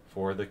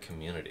for the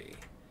community.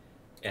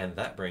 And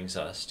that brings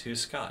us to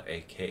Scott,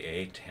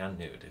 aka Tan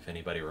Nude, if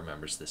anybody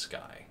remembers this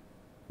guy.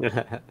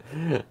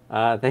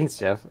 Thanks,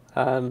 Jeff.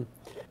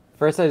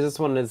 First, I just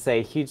wanted to say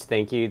a huge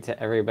thank you to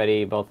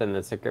everybody, both in the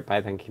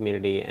CircuitPython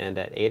community and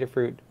at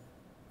Adafruit.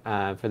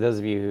 For those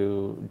of you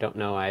who don't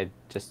know, I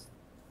just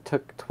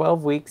took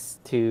 12 weeks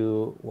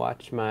to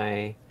watch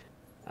my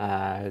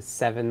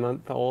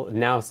 7-month-old,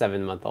 now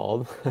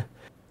 7-month-old,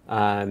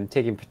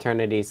 taking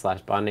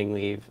paternity/bonding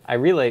leave. I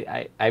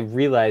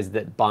realized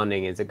that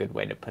bonding is a good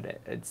way to put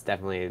it. It's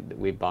definitely,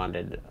 we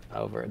bonded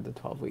over the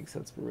 12 weeks, so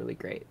it's been really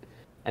great.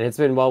 And it's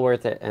been well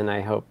worth it, and I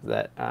hope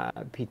that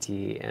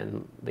PT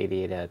and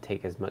Lady Ada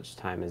take as much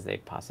time as they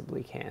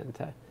possibly can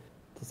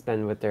to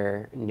spend with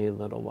their new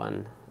little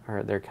one,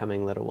 or their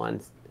coming little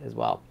ones as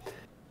well.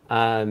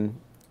 And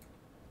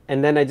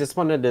then I just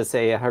wanted to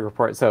say a hug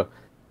report. So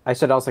I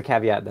should also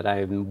caveat that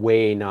I'm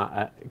way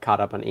not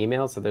caught up on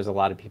email, so there's a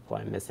lot of people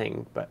I'm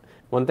missing. But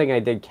one thing I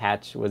did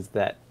catch was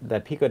that the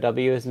Pico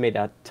W has made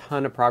a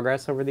ton of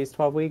progress over these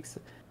 12 weeks,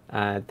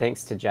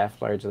 thanks to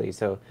Jeff largely.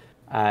 So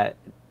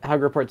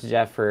hug report to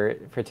Jeff for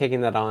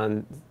taking that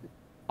on.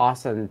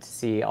 Awesome to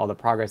see all the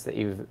progress that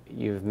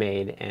you've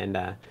made, and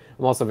I'm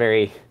also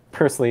very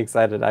personally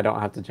excited I don't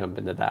have to jump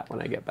into that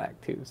when I get back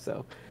too.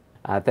 So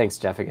thanks,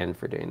 Jeff, again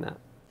for doing that.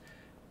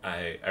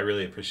 I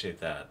really appreciate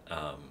that.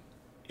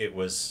 It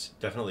was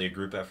definitely a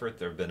group effort.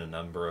 There have been a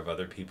number of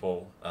other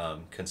people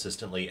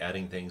consistently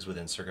adding things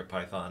within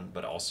CircuitPython,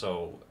 but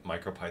also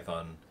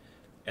MicroPython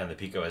and the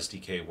Pico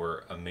SDK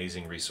were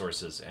amazing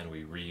resources, and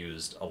we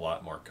reused a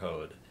lot more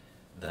code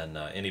than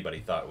anybody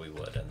thought we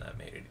would, and that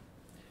made it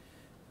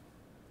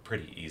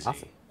pretty easy.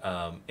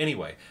 Awesome.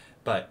 Anyway,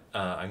 but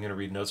I'm going to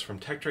read notes from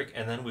Tektric,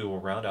 and then we will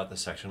round out the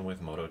section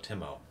with Moto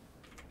Timo.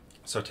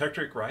 So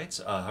Tektric writes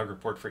a hug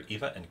report for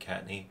Eva and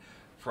Kattni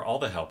for all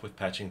the help with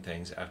patching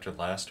things after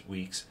last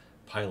week's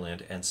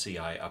Pylint and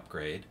CI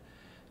upgrade.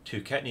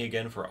 To Kattni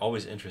again for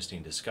always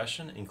interesting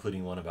discussion,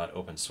 including one about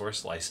open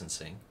source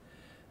licensing.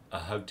 A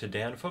hug to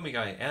Dan, Foamy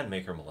and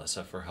Maker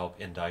Melissa for help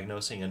in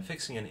diagnosing and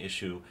fixing an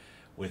issue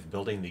with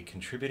building the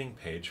contributing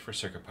page for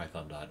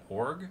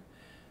CircuitPython.org.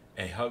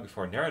 A hug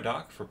for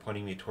Neradoc for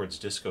pointing me towards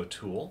Disco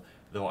Tool.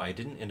 Though I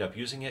didn't end up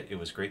using it, it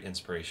was great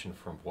inspiration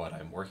from what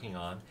I'm working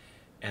on.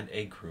 And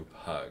a group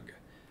hug.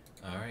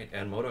 All right,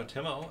 and Moto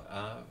Timo,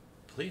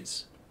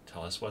 please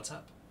tell us what's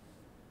up.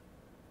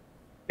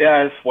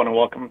 Yeah, I just want to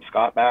welcome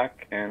Scott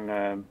back,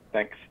 and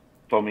thanks,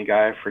 Foamy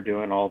Guy, for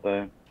doing all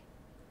the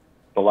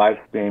live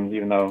streams,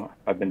 even though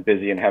I've been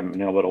busy and haven't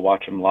been able to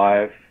watch them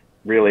live.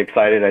 Really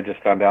excited. I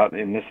just found out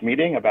in this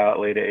meeting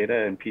about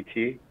Ada and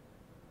PT,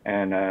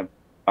 and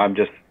I'm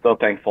just so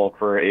thankful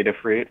for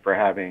Adafruit for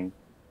having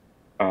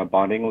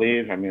bonding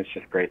leave. I mean, it's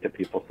just great that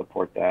people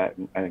support that,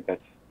 and I think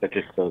that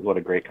just shows what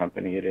a great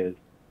company it is.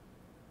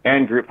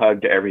 And group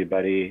hug to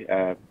everybody.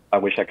 I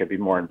wish I could be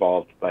more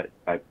involved, but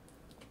I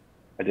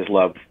just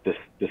love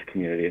this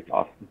community. It's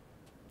awesome.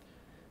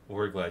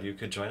 We're glad you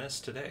could join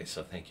us today,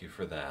 so thank you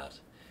for that.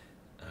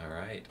 All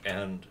right,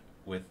 and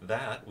with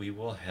that, we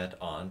will head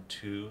on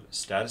to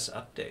status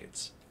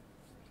updates.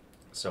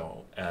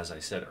 So, as I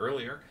said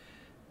earlier,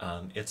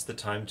 it's the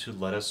time to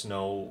let us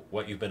know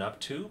what you've been up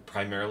to,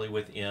 primarily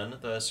within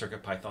the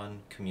CircuitPython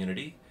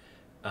community.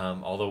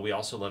 Although we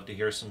also love to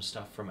hear some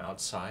stuff from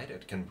outside.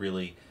 It can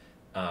really,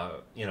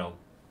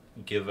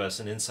 give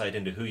us an insight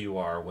into who you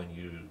are when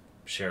you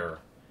share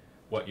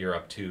what you're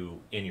up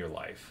to in your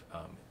life.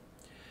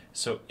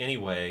 So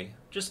anyway,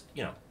 just,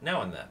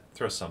 now and then,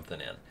 throw something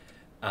in.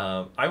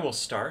 I will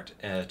start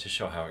to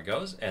show how it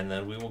goes, and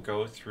then we will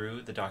go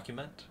through the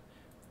document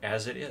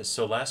as it is.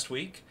 So last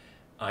week,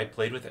 I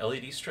played with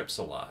LED strips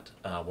a lot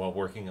while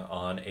working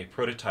on a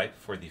prototype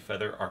for the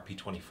Feather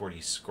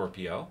RP2040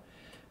 Scorpio.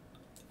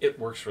 It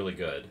works really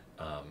good,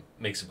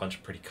 makes a bunch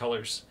of pretty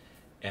colors,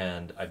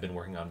 and I've been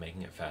working on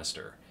making it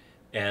faster.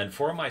 And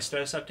for my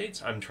status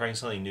updates, I'm trying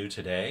something new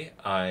today.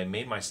 I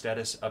made my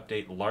status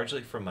update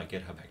largely from my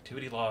GitHub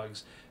activity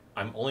logs.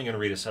 I'm only going to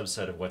read a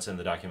subset of what's in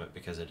the document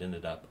because it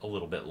ended up a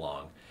little bit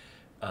long.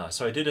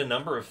 So I did a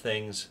number of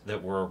things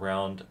that were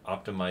around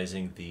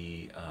optimizing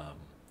the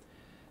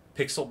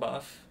pixel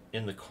buff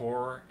in the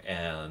core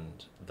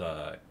and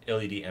the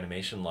LED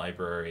animation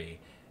library,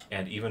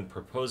 and even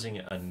proposing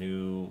a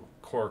new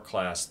core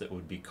class that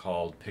would be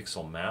called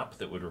Pixel Map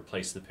that would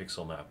replace the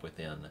pixel map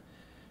within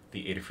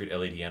the Adafruit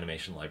LED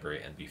animation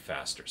library and be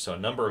faster. So a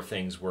number of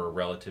things were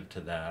relative to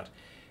that.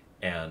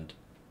 And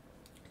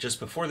just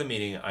before the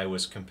meeting, I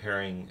was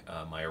comparing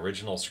my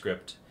original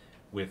script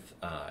with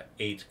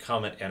 8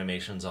 Comet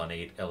animations on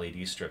 8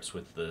 LED strips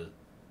with the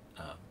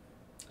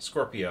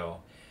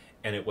Scorpio,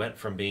 and it went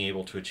from being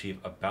able to achieve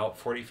about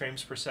 40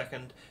 frames per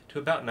second to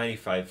about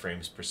 95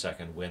 frames per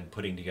second when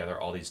putting together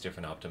all these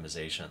different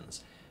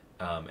optimizations.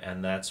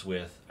 And that's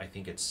with, I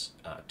think it's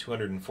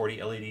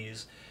 240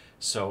 LEDs.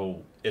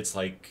 So it's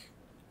like,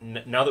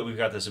 now that we've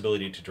got this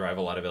ability to drive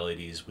a lot of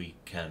LEDs, we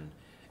can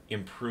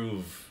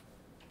improve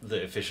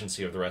the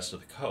efficiency of the rest of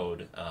the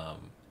code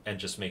and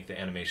just make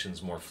the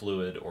animations more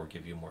fluid or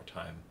give you more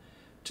time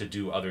to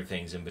do other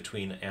things in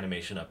between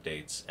animation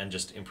updates and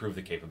just improve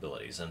the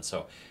capabilities. And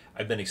so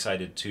I've been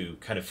excited to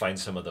kind of find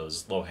some of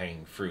those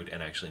low-hanging fruit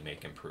and actually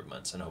make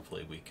improvements, and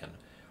hopefully we can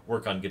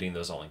work on getting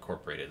those all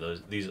incorporated.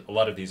 A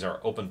lot of these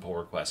are open pull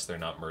requests. They're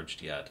not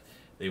merged yet.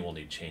 They will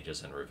need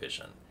changes and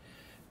revision.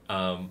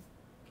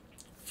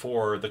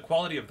 For the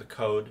quality of the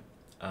code,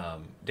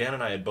 Dan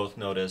and I had both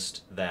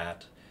noticed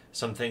that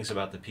some things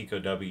about the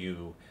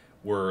PicoW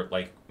were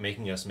like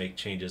making us make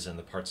changes in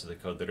the parts of the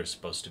code that are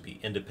supposed to be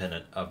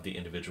independent of the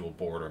individual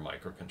board or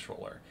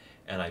microcontroller.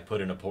 And I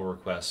put in a pull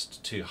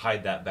request to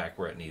hide that back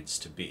where it needs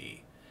to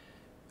be.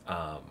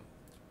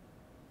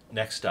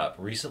 Next up,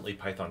 recently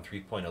Python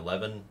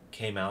 3.11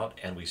 came out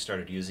and we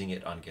started using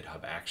it on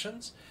GitHub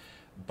Actions.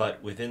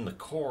 But within the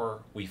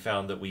core, we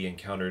found that we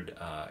encountered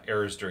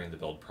errors during the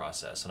build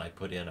process. And I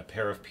put in a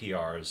pair of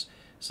PRs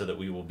so that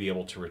we will be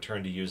able to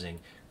return to using,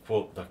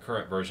 quote, the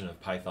current version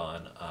of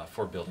Python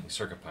for building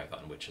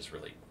CircuitPython, which is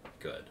really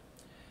good.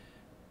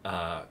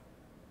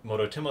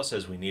 Mototimo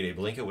says we need a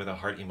blanket with a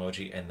heart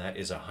emoji, and that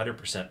is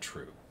 100%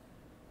 true.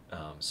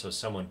 So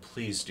someone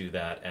please do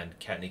that, and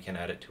Kattni can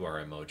add it to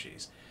our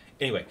emojis.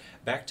 Anyway,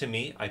 back to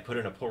me. I put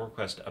in a pull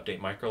request to update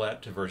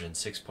Microlab to version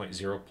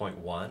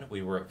 6.0.1.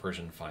 We were at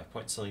version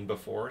 5.something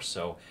before,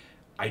 so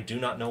I do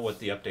not know what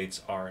the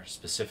updates are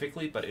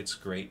specifically, but it's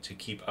great to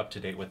keep up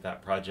to date with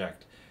that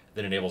project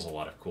that enables a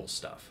lot of cool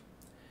stuff.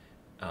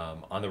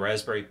 On the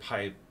Raspberry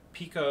Pi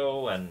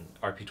Pico and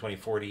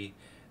RP2040,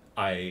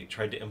 I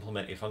tried to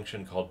implement a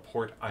function called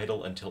port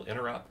idle until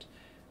interrupt,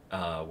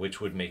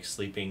 which would make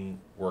sleeping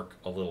work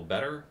a little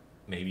better,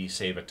 maybe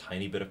save a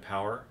tiny bit of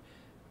power,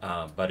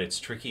 but it's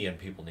tricky and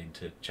people need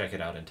to check it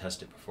out and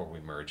test it before we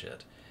merge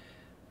it.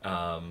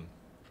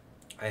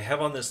 I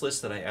have on this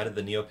list that I added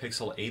the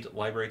NeoPixel 8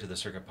 library to the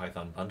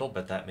CircuitPython bundle,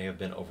 but that may have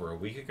been over a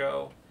week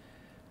ago.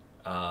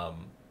 A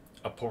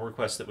pull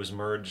request that was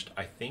merged,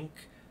 I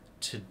think,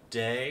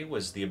 today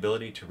was the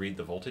ability to read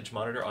the voltage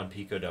monitor on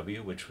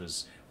PicoW, which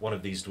was one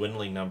of these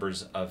dwindling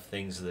numbers of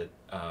things that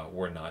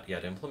were not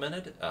yet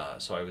implemented.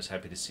 So I was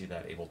happy to see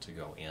that able to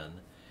go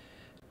in.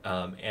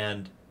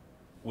 And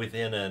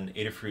within an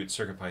Adafruit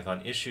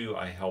CircuitPython issue,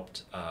 I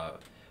helped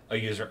a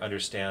user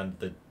understand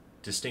the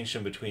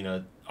distinction between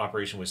an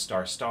operation with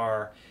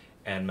 **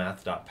 and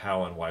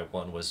math.pow and why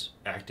one was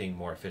acting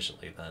more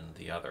efficiently than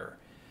the other.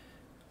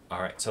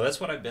 All right, so that's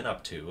what I've been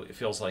up to. It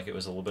feels like it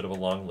was a little bit of a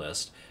long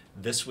list.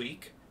 This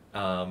week,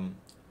 I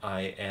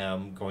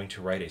am going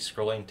to write a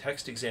scrolling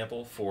text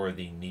example for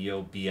the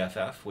Neo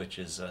BFF, which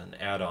is an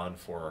add-on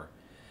for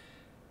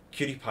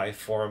Qt Py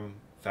form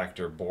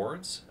factor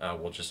boards.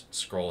 We'll just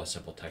scroll a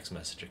simple text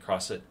message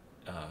across it,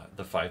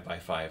 the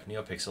 5x5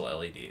 NeoPixel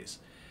LEDs.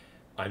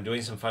 I'm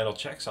doing some final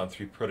checks on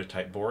 3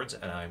 prototype boards,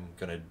 and I'm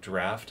going to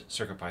draft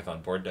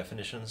CircuitPython board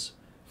definitions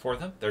for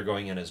them. They're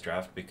going in as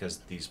draft because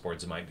these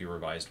boards might be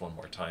revised one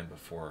more time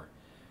before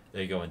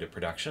they go into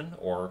production,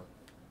 or,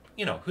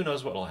 you know, who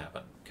knows what will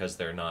happen because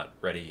they're not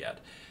ready yet.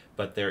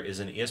 But there is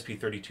an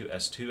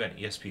ESP32S2 and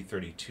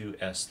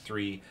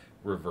ESP32S3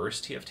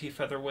 reverse TFT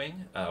feather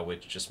wing,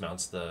 which just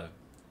mounts the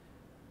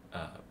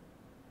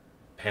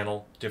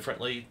panel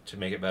differently to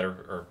make it better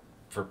or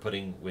for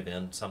putting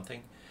within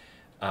something.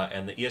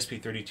 And the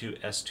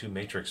ESP32S2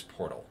 Matrix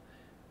portal,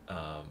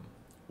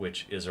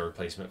 which is a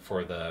replacement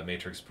for the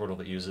Matrix portal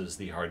that uses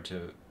the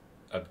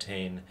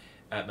hard-to-obtain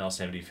Atmel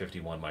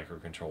SAMD51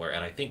 microcontroller,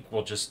 and I think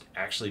will just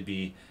actually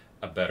be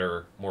a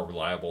better, more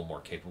reliable,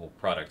 more capable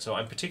product. So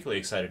I'm particularly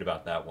excited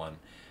about that one.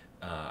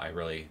 I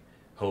really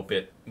hope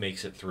it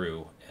makes it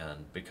through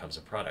and becomes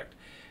a product.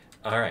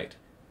 All right.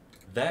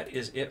 That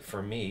is it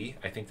for me.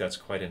 I think that's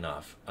quite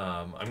enough.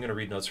 I'm going to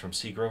read notes from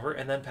C. Grover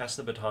and then pass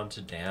the baton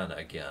to Dan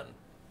again.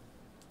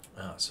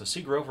 So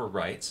C. Grover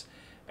writes,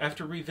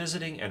 after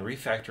revisiting and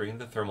refactoring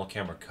the thermal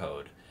camera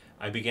code,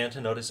 I began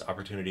to notice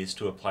opportunities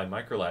to apply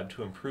Microlab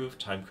to improve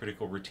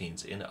time-critical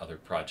routines in other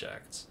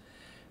projects.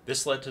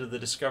 This led to the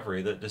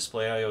discovery that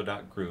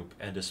DisplayIO.group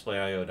and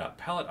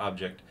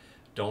DisplayIO.palette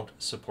don't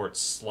support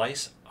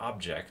slice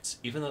objects,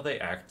 even though they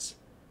act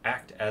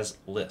as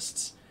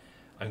lists.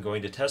 I'm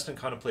going to test and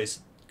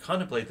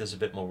contemplate this a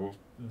bit more.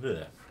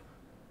 Bleh.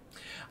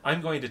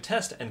 I'm going to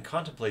test and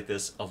contemplate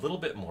this a little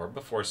bit more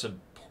before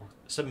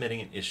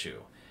submitting an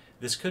issue.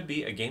 This could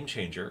be a game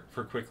changer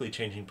for quickly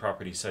changing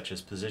properties such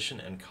as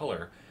position and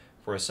color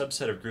for a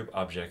subset of group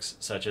objects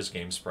such as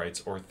game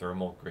sprites or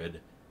thermal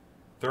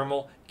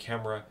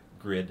camera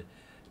grid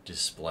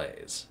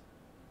displays.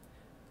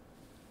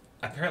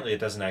 Apparently it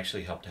doesn't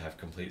actually help to have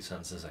complete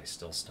sentences. I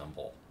still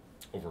stumble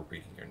over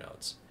reading your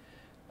notes.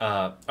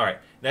 All right,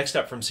 next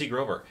up from C.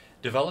 Grover,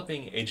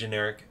 developing a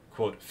generic,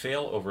 quote,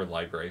 failover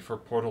library for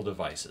portal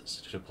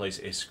devices to place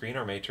a screen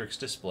or matrix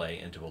display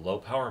into a low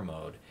power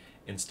mode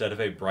instead of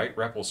a bright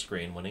REPL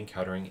screen when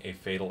encountering a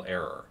fatal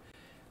error,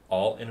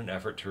 all in an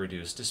effort to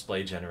reduce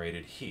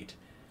display-generated heat.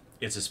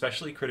 It's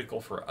especially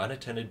critical for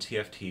unattended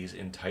TFTs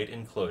in tight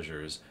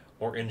enclosures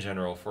or in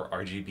general for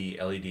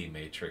RGB LED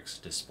matrix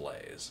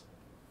displays.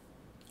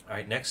 All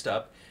right, next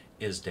up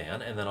is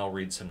Dan, and then I'll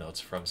read some notes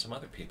from some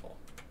other people.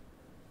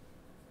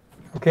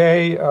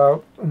 Okay,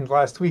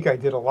 last week I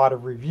did a lot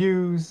of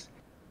reviews.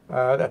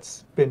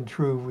 That's been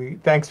true.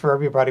 Thanks for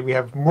everybody. We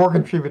have more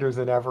contributors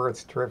than ever.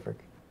 It's terrific.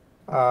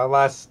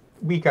 Last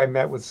week I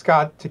met with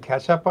Scott to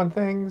catch up on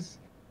things.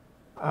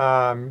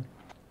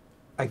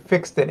 I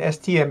fixed an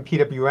STM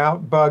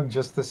PWOut bug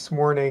just this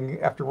morning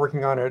after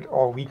working on it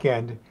all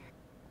weekend.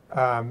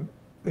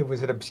 It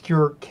was an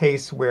obscure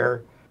case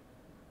where,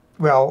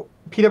 well,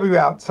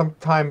 PWOut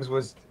sometimes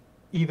was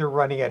either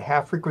running at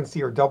half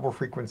frequency or double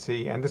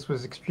frequency, and this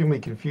was extremely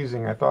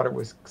confusing. I thought it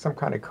was some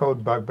kind of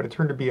code bug, but it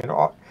turned to be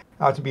out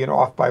to be an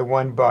off by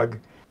one bug.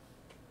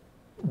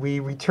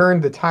 We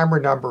returned the timer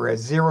number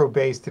as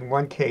 0-based in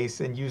one case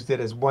and used it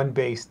as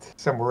 1-based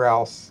somewhere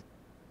else.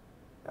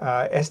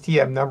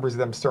 STM numbers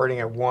them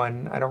starting at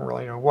 1. I don't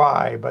really know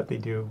why, but they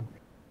do.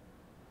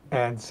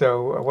 And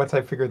so once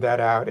I figured that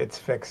out, it's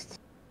fixed.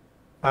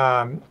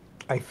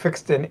 I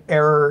fixed an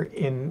error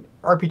in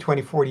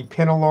RP2040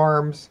 pin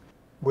alarms,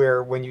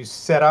 where when you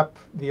set up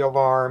the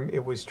alarm,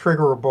 it was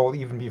triggerable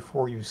even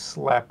before you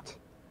slept.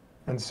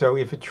 And so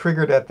if it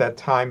triggered at that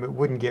time, it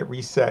wouldn't get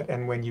reset.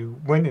 And when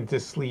you went into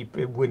sleep,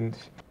 it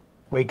wouldn't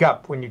wake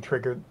up when you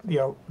triggered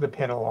the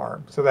pin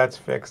alarm. So that's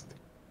fixed.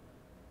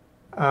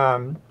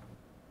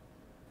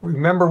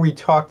 Remember we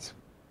talked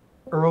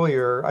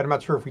earlier, I'm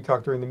not sure if we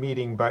talked during the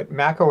meeting, but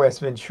macOS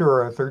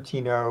Ventura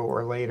 13.0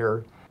 or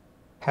later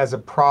has a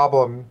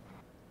problem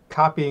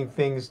copying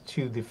things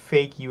to the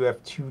fake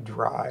UF2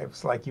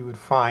 drives like you would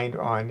find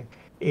on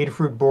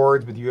Adafruit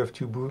boards with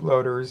UF2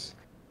 bootloaders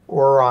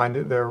or on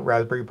the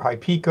Raspberry Pi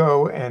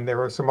Pico, and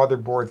there are some other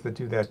boards that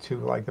do that too,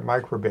 like the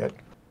Microbit.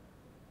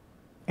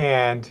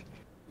 And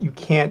you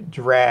can't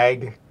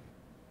drag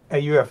a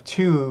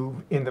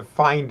UF2 in the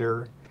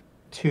Finder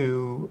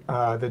to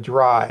the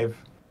drive.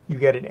 You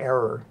get an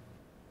error.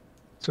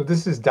 So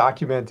this is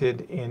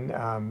documented in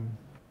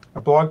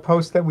a blog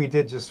post that we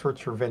did. Just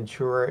search for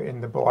Ventura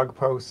in the blog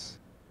posts.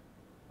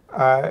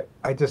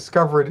 I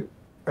discovered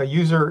a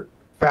user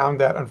found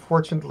that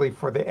unfortunately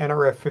for the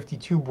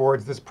NRF52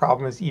 boards, this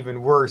problem is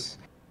even worse.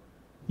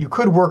 You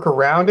could work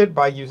around it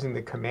by using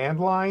the command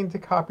line to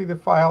copy the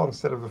file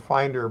instead of the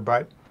Finder,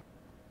 but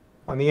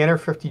on the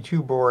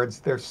NRF52 boards,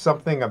 there's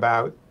something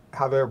about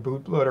how their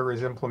bootloader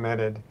is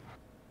implemented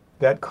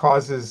that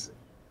causes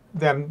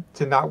them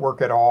to not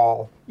work at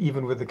all,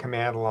 even with the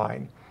command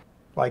line.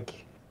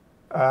 Like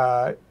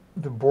the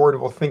board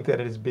will think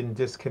that it has been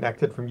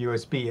disconnected from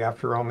USB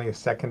after only a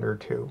second or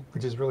two,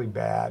 which is really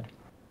bad.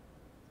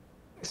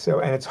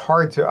 So, and it's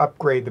hard to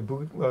upgrade the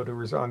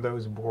bootloaders on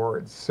those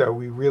boards. So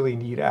we really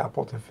need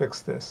Apple to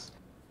fix this.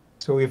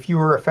 So if you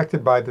are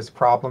affected by this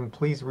problem,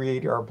 please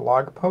read our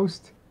blog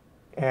post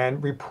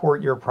and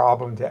report your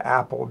problem to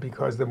Apple,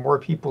 because the more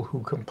people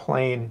who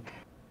complain,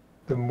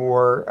 the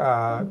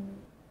more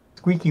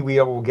squeaky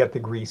wheel will get the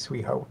grease,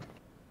 we hope.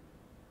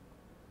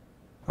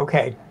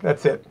 Okay,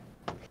 that's it.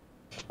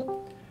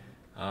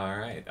 All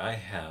right, I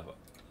have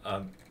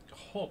a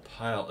whole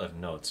pile of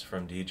notes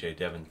from DJ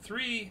Devon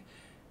 3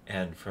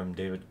 and from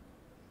David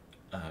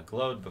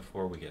Glode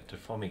before we get to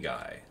Foamy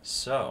Guy.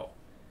 So,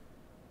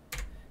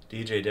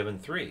 DJ Devon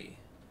 3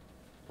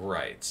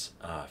 writes,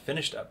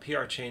 finished up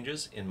PR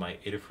changes in my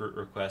Adafruit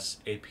requests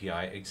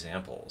API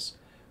examples.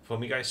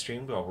 Foamy Guy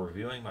streamed while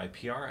reviewing my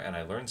PR and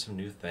I learned some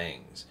new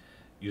things.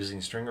 Using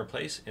string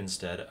replace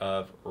instead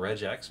of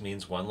regex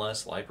means one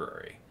less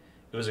library.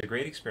 It was a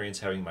great experience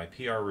having my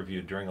PR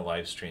reviewed during a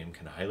live stream.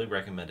 Can highly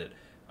recommend it.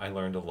 I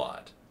learned a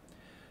lot.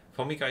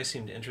 Foamy Guy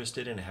seemed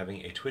interested in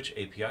having a Twitch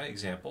API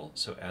example,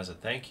 so as a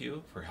thank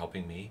you for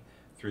helping me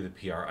through the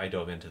PR, I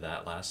dove into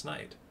that last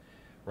night.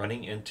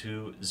 Running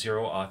into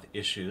zero auth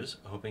issues,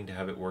 hoping to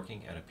have it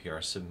working and a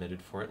PR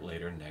submitted for it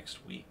later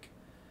next week.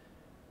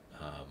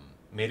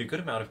 Made a good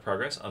amount of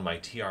progress on my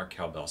TR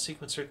cowbell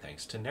sequencer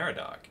thanks to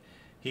Neradoc.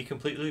 He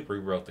completely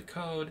rewrote the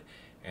code,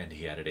 and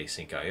he added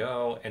async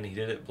IO, and he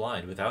did it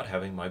blind without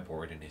having my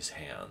board in his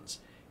hands.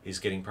 He's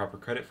getting proper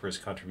credit for his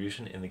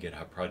contribution in the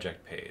GitHub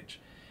project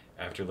page.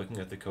 After looking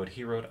at the code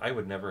he wrote, I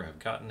would never have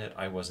gotten it.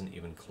 I wasn't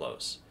even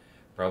close.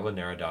 Bravo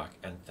Neradoc,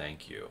 and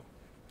thank you.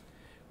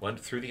 Went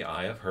through the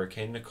eye of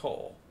Hurricane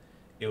Nicole.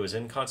 It was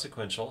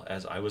inconsequential,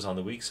 as I was on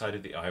the weak side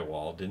of the eye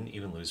wall, didn't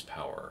even lose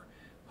power.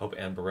 Hope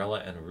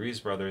Barella and Ruiz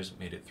brothers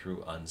made it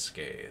through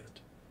unscathed.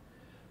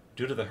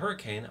 Due to the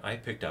hurricane, I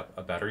picked up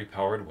a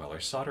battery-powered Weller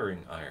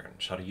soldering iron,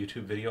 shot a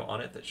YouTube video on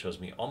it that shows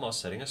me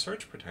almost setting a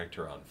surge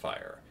protector on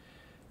fire.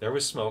 There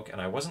was smoke,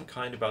 and I wasn't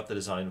kind about the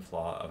design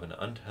flaw of an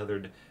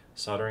untethered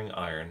soldering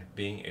iron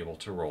being able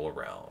to roll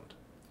around.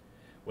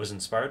 Was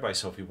inspired by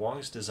Sophie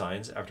Wong's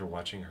designs after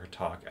watching her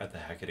talk at the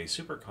Hackaday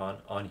SuperCon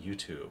on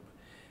YouTube.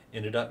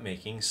 Ended up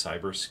making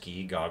cyber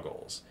ski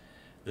goggles.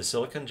 The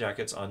silicone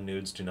jackets on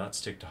nudes do not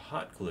stick to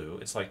hot glue.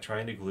 It's like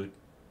trying to glue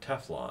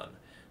Teflon,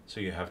 so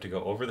you have to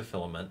go over the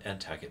filament and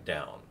tack it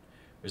down.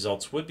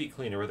 Results would be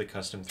cleaner with a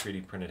custom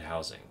 3D printed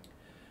housing.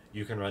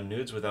 You can run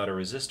nudes without a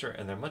resistor,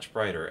 and they're much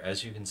brighter,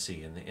 as you can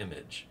see in the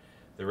image.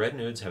 The red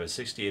nudes have a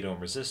 68 ohm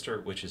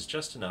resistor, which is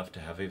just enough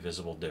to have a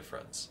visible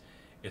difference.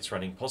 It's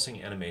running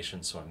pulsing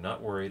animation, so I'm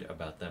not worried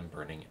about them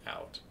burning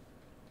out.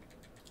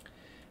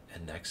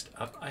 And next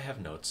up, I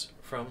have notes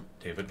from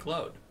David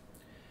Glode.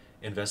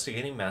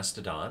 Investigating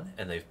Mastodon,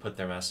 and they've put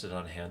their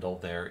Mastodon handle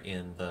there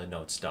in the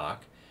notes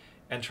doc,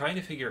 and trying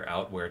to figure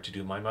out where to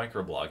do my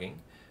microblogging,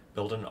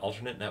 build an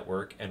alternate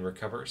network, and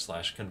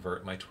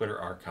recover/convert my Twitter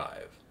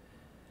archive.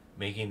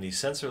 Making the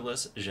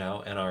sensorless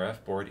Xiao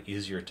NRF board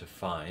easier to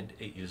find,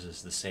 it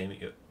uses the same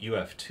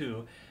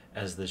UF2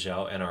 as the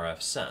Xiao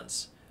NRF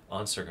Sense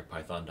on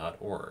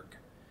CircuitPython.org.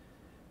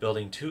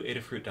 Building two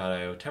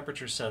Adafruit.io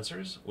temperature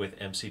sensors with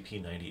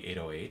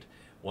MCP9808,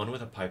 one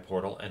with a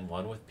PyPortal and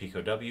one with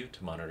PicoW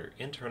to monitor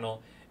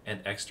internal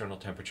and external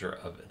temperature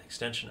of an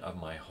extension of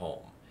my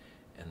home.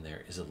 And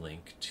there is a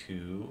link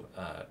to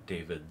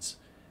David's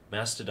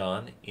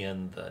Mastodon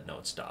in the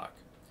notes doc.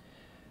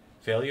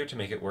 Failure to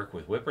make it work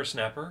with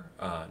Whippersnapper,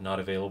 not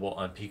available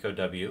on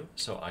PicoW,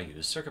 so I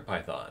use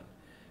CircuitPython.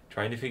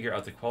 Trying to figure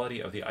out the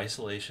quality of the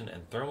isolation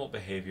and thermal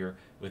behavior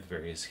with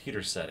various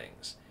heater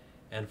settings.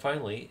 And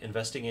finally,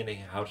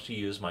 investigating how to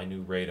use my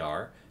new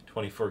radar,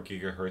 24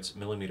 GHz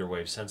millimeter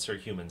wave sensor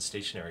human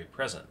stationary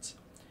presence.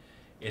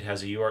 It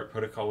has a UART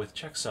protocol with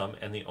checksum,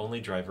 and the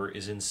only driver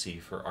is in C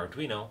for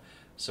Arduino,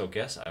 so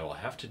guess I will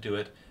have to do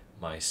it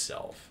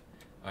myself.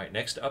 Alright,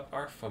 next up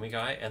are Foamy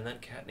Guy and then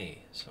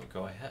Kattni, so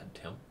go ahead,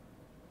 Tim.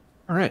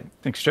 All right,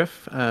 thanks,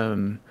 Jeff.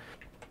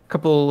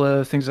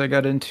 Couple things I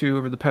got into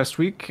over the past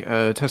week.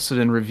 Tested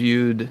and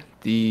reviewed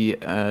the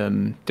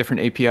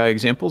different API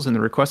examples in the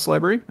request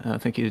library.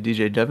 Thank you to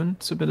DJ Devon,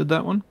 submitted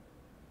that one.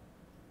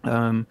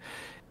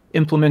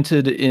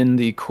 Implemented in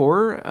the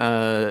core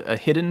a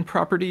hidden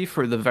property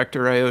for the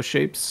vector IO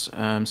shapes.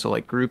 So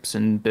like groups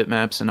and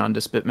bitmaps and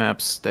ondis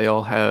bitmaps, they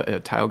all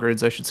have tile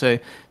grids, I should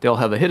say. They all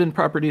have a hidden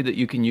property that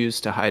you can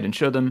use to hide and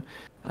show them.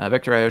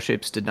 Vector IO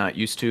shapes did not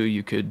used to.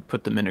 You could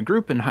put them in a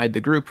group and hide the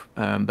group,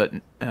 but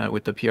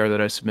with the PR that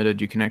I submitted,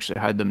 you can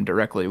actually hide them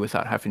directly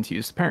without having to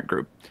use the parent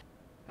group.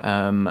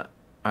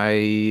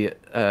 I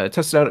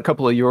tested out a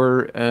couple of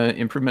your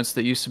improvements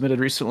that you submitted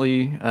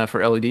recently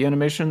for LED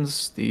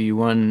animations. The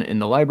one in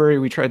the library,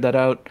 we tried that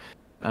out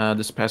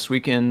this past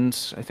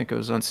weekend. I think it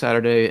was on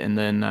Saturday. And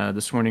then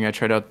this morning I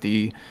tried out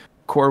the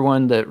core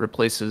one that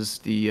replaces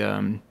the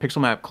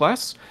pixel map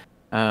class.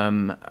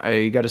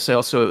 I got to say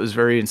also it was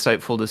very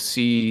insightful to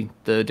see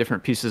the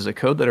different pieces of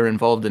code that are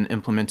involved in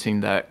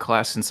implementing that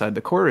class inside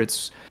the core.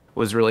 It's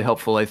was really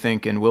helpful, I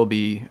think, and will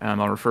be.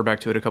 I'll refer back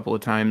to it a couple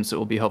of times. It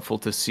will be helpful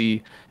to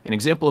see an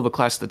example of a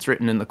class that's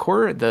written in the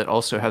core that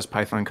also has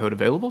Python code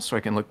available, so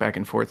I can look back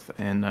and forth,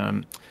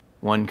 and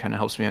one kind of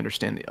helps me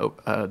understand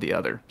the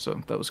other.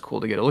 So that was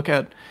cool to get a look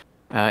at.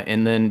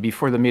 And then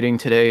before the meeting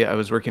today, I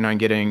was working on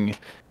getting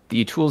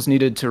the tools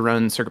needed to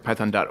run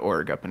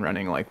CircuitPython.org up and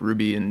running, like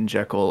Ruby and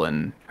Jekyll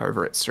and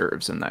however it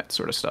serves and that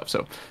sort of stuff.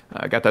 So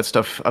I got that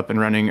stuff up and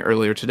running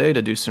earlier today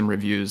to do some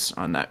reviews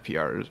on that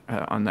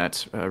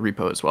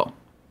repo as well.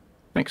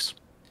 Thanks.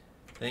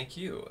 Thank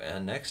you.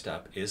 And next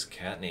up is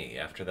Kattni.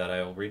 After that,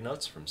 I will read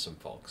notes from some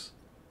folks.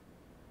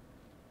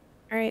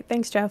 All right,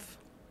 thanks, Jeff.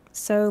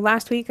 So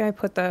last week I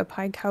put the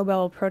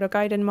PyCowbell proto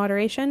guide in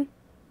moderation.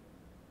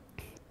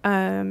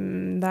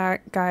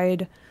 That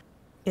guide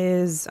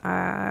is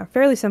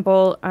fairly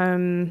simple.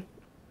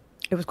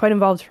 It was quite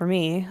involved for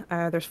me.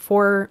 There's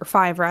 4 or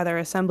 5 rather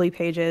assembly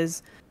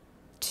pages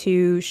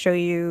to show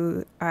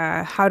you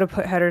how to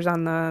put headers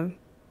on the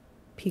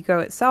Pico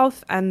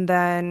itself, and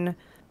then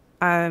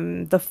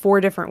the 4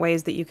 different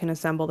ways that you can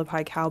assemble the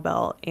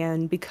PyCowbell.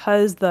 And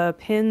because the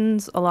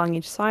pins along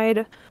each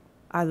side,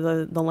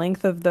 the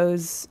length of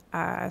those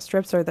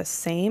strips are the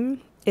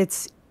same,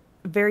 it's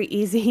very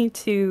easy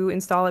to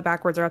install it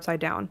backwards or upside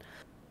down.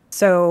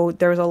 So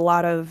there was a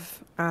lot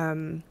of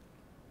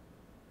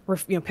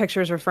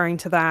pictures referring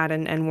to that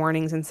and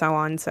warnings and so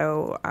on.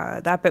 So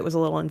that bit was a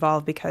little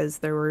involved because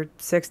there were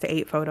 6 to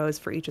 8 photos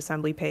for each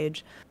assembly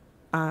page.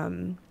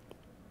 So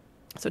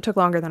it took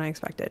longer than I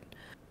expected.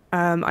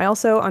 I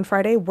also, on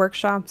Friday,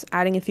 workshopped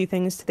adding a few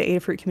things to the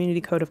Adafruit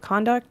Community Code of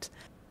Conduct.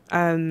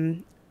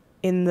 In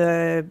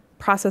the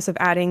process of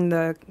adding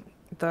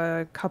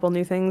the couple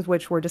new things,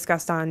 which were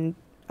discussed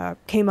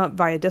came up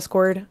via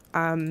Discord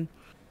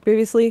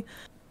previously,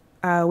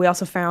 we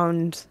also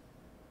found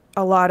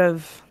a lot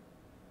of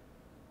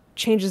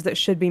changes that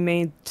should be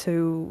made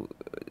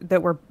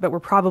that were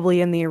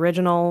probably in the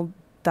original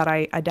that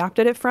I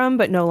adapted it from,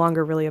 but no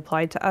longer really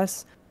applied to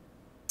us.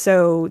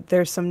 So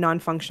there's some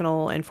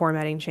non-functional and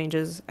formatting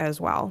changes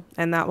as well,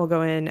 and that will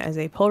go in as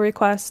a pull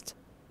request,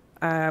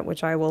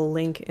 which I will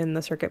link in the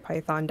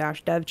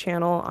CircuitPython-dev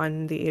channel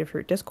on the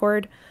Adafruit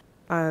Discord.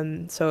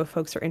 So if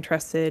folks are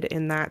interested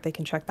in that, they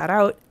can check that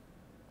out.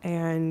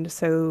 And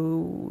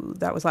so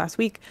that was last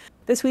week.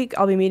 This week,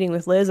 I'll be meeting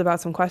with Liz about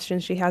some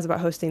questions she has about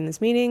hosting this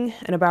meeting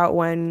and about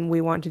when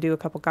we want to do a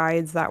couple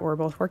guides that we're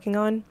both working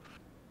on.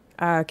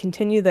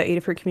 Continue the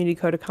Adafruit Community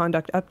Code of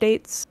Conduct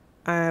updates,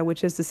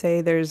 which is to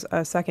say there's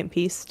a second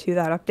piece to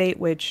that update,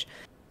 which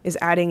is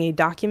adding a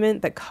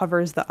document that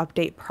covers the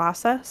update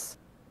process.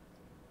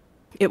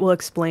 It will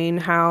explain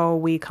how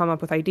we come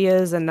up with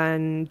ideas and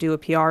then do a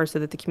PR so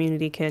that the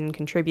community can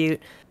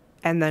contribute.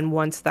 And then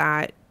once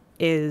that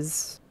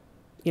is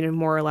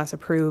more or less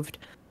approved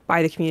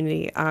by the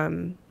community,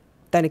 then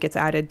it gets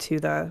added to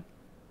the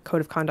code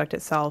of conduct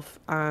itself.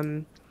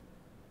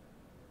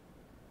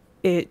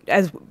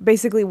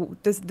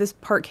 This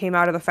part came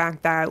out of the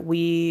fact that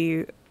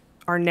we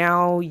are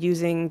now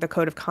using the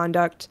code of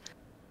conduct.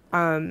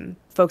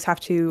 Folks have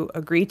to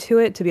agree to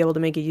it to be able to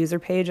make a user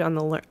page on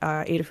the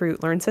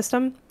Adafruit Learn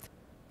system.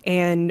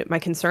 And my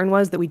concern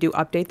was that we do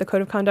update the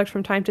code of conduct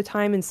from time to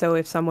time. And so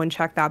if someone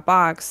checked that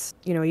box,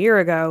 a year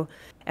ago,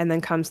 and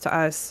then comes to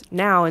us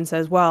now and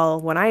says,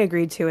 well, when I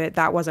agreed to it,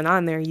 that wasn't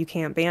on there, you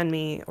can't ban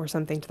me, or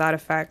something to that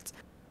effect.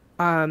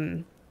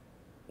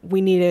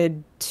 We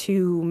needed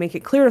to make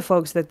it clear to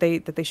folks that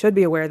they should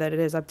be aware that it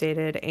is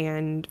updated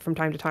and from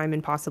time to time,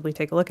 and possibly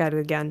take a look at it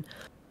again.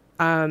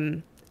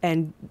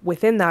 And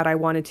within that, I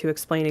wanted to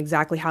explain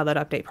exactly how that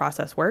update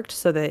process worked,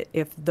 so that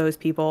if those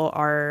people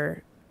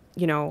are,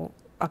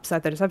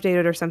 upset that it's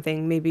updated or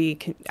something, maybe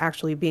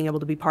actually being able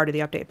to be part of the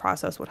update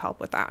process would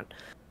help with that.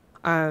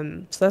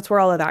 So that's where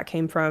all of that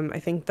came from. I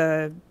think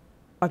the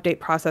update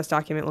process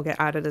document will get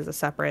added as a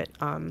separate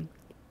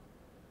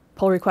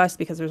pull request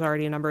because there's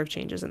already a number of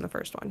changes in the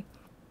first one.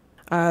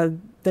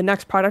 The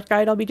next product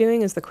guide I'll be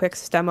doing is the quick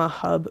Stemma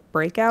Hub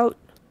breakout.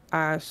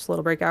 Just a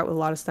little breakout with a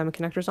lot of Stemma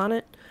connectors on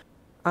it.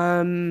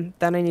 Then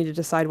I need to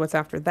decide what's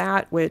after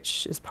that,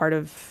 which is part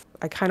of,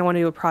 I kind of want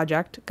to do a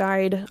project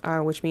guide,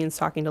 which means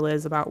talking to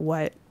Liz about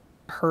what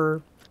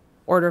her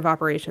order of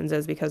operations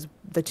is, because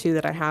the 2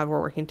 that I have we're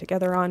working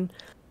together on.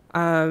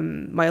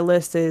 My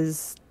list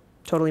is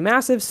totally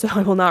massive, so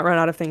I will not run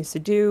out of things to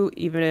do,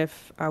 even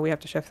if we have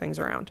to shift things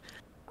around.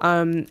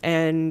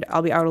 And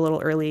I'll be out a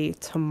little early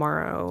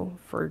tomorrow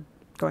for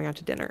going out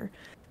to dinner.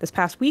 This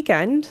past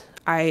weekend,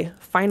 I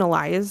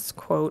finalized,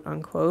 quote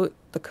unquote,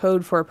 the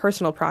code for a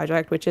personal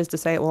project, which is to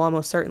say it will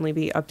almost certainly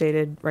be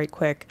updated right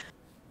quick.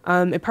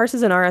 It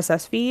parses an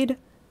RSS feed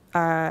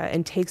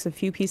and takes a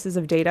few pieces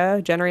of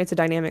data, generates a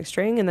dynamic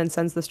string, and then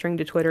sends the string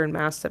to Twitter and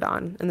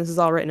Mastodon. And this is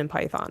all written in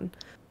Python.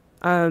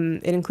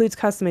 It includes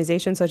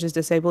customization such as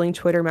disabling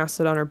Twitter,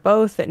 Mastodon, or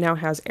both. It now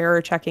has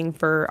error checking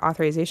for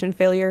authorization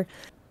failure.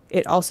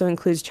 It also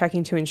includes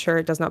checking to ensure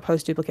it does not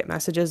post duplicate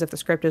messages if the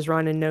script is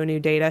run and no new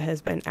data has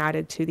been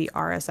added to the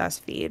RSS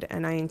feed.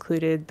 And I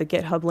included the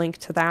GitHub link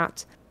to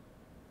that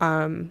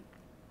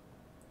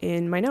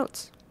in my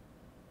notes.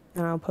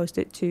 And I'll post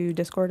it to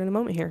Discord in a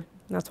moment here.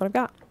 And that's what I've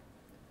got.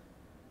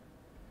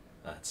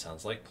 That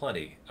sounds like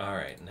plenty. All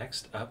right,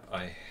 next up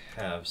I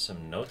have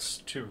some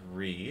notes to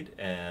read,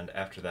 and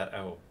after that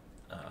I will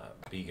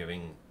be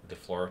giving the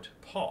floor to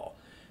Paul.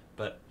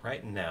 But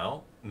right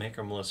now,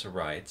 Maker Melissa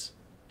writes,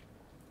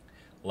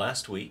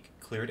 last week,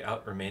 cleared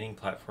out remaining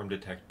platform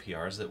detect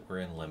PRs that were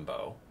in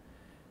limbo,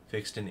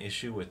 fixed an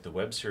issue with the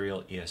web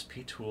serial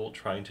ESP tool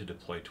trying to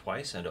deploy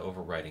twice and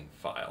overwriting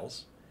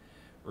files,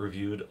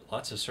 reviewed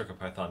lots of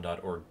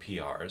CircuitPython.org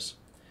PRs,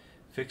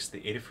 fixed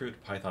the Adafruit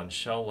Python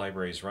shell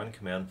library's run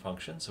command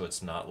function so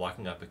it's not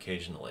locking up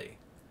occasionally,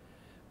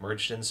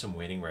 merged in some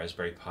waiting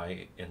Raspberry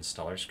Pi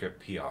installer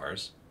script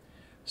PRs,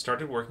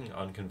 started working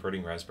on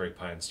converting Raspberry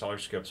Pi installer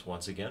scripts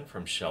once again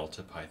from shell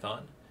to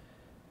Python.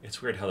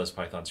 It's weird how those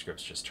Python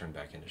scripts just turn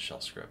back into shell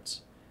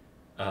scripts.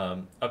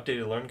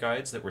 Updated Learn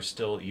guides that were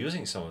still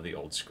using some of the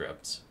old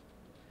scripts.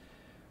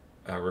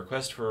 A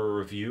request for a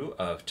review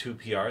of 2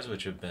 PRs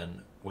which have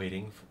been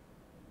waiting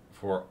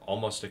for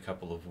almost a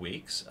couple of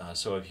weeks.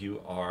 So if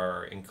you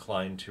are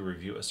inclined to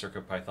review a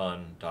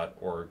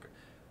CircuitPython.org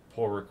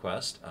pull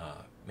request,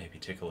 maybe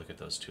take a look at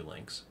those 2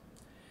 links.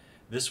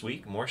 This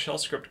week, more shell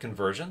script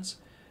conversions.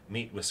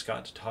 Meet with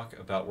Scott to talk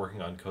about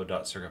working on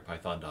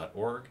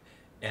code.circuitpython.org,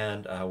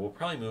 and we'll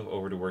probably move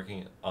over to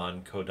working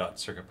on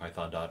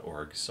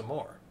code.circuitpython.org some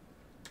more.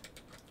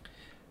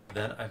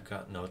 Then I've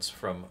got notes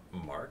from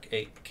Mark,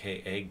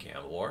 aka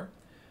Gamblor.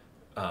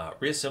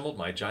 Reassembled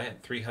my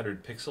giant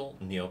 300 pixel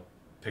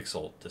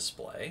NeoPixel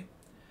display.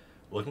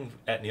 Looking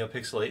at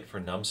NeoPixel 8 for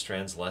num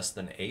strands less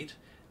than 8.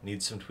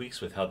 Needs some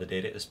tweaks with how the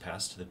data is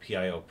passed to the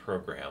PIO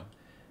program.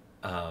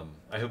 I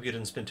hope you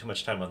didn't spend too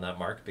much time on that,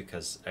 Mark,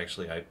 because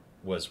actually I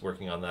was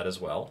working on that as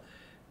well.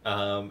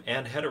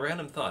 And had a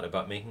random thought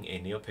about making a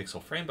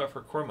NeoPixel frame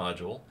buffer core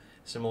module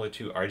similar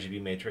to RGB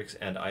Matrix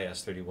and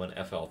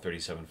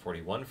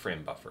IS31FL3741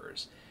 frame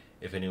buffers.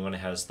 If anyone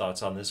has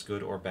thoughts on this,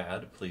 good or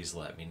bad, please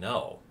let me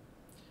know.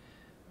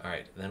 All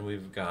right, then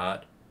we've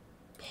got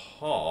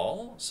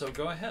Paul. So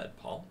go ahead,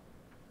 Paul.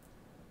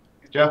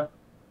 Jeff.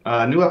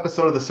 A new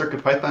episode of the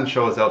CircuitPython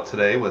show is out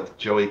today with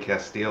Joey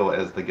Castillo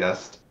as the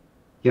guest.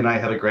 He and I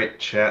had a great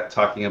chat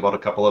talking about a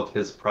couple of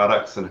his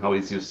products and how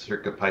he's used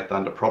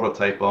CircuitPython to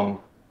prototype them,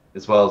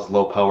 as well as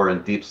low power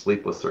and deep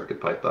sleep with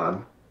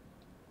CircuitPython.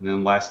 And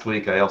then last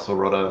week, I also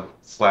wrote a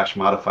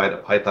 /modified a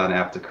Python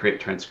app to create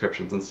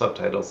transcriptions and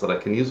subtitles that I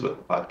can use with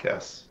the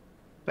podcasts.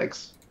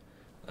 Thanks.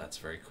 That's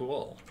very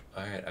cool.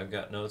 All right, I've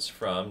got notes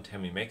from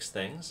Tammy Makes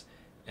Things,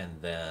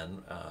 and then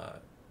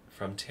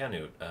from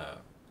Tanut,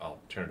 I'll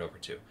turn it over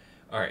to.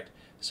 All right,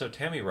 so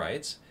Tammy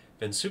writes,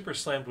 been super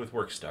slammed with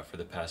work stuff for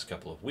the past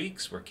couple of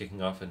weeks. We're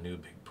kicking off a new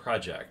big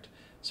project,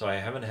 so I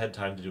haven't had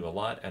time to do a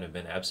lot and have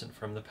been absent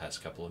from the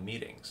past couple of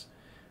meetings.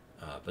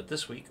 But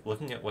this week,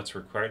 looking at what's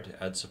required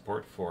to add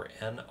support for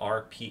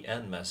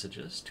NRPN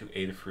messages to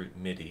Adafruit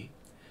MIDI,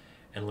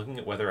 and looking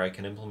at whether I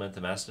can implement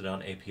the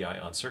Mastodon API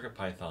on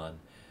CircuitPython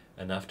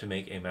enough to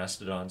make a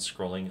Mastodon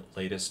scrolling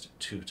latest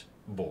toot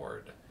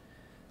board.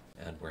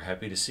 And we're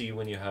happy to see you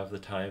when you have the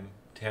time,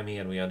 Tammy,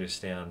 and we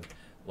understand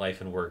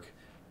life and work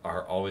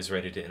are always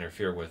ready to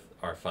interfere with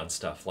our fun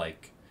stuff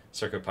like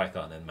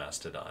CircuitPython and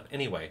Mastodon.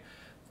 Anyway,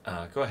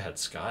 go ahead,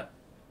 Scott.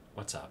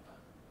 What's up?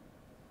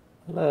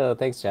 Hello,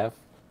 thanks, Jeff.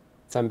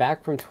 So I'm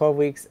back from 12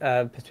 weeks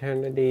of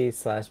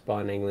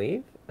paternity/bonding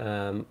leave.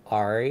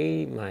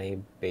 Ari, my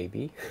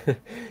baby,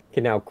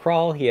 can now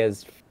crawl. He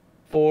has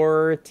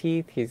 4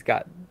 teeth. He's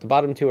got the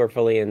bottom 2 are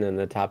fully in, and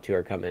the top 2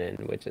 are coming in,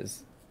 which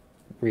is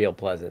real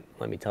pleasant,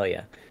 let me tell you.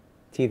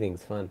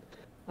 Teething's fun.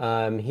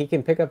 He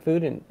can pick up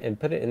food and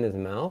put it in his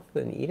mouth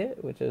and eat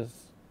it, which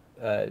is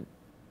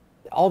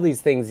all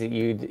these things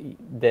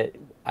that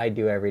I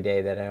do every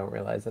day that I don't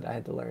realize that I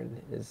had to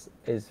learn is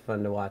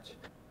fun to watch.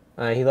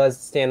 He loves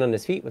to stand on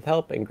his feet with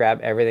help and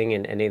grab everything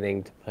and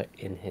anything to put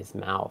in his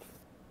mouth.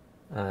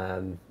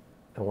 I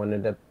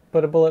wanted to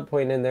put a bullet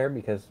point in there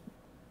because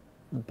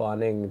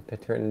bonding,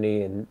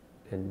 paternity, and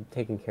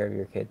taking care of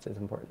your kids is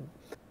important.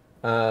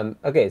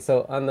 Okay,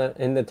 so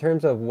in the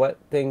terms of what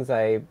things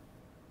I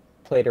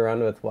played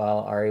around with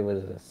while Ari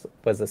was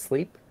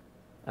asleep,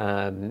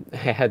 I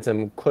had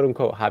some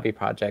quote-unquote hobby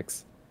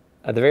projects.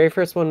 The very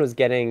first one was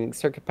getting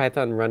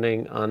CircuitPython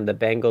running on the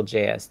Bangle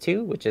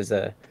JS2, which is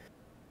a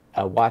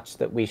watch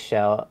that we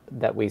sell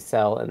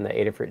in the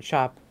Adafruit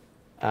shop.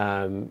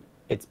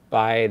 It's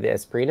by the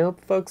Espruino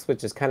folks,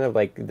 which is kind of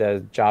like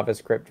the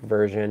JavaScript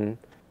version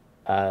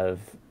of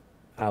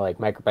like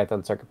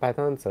MicroPython,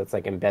 CircuitPython. So it's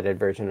like embedded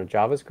version of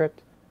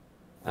JavaScript.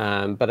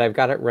 But I've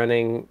got it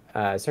running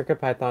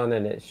CircuitPython,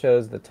 and it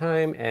shows the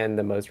time and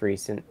the most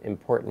recent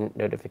important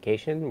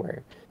notification,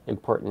 where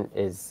important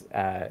is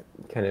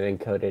kind of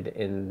encoded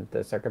in the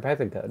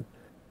CircuitPython code.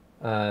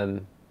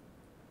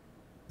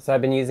 So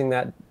I've been using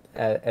that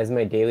as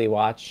my daily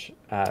watch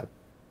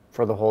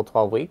for the whole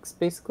 12 weeks,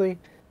 basically.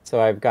 So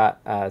I've got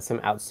some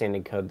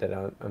outstanding code that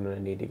I'm going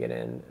to need to get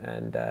in,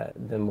 and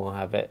then we'll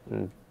have it,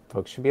 and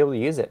folks should be able to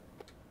use it,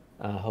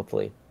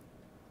 hopefully,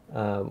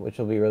 which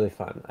will be really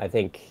fun. I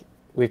think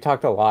we've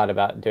talked a lot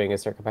about doing a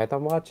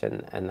CircuitPython watch,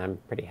 and I'm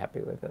pretty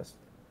happy with this.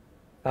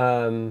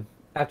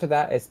 After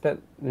that, I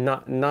spent,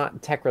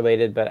 not tech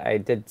related, but I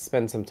did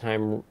spend some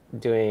time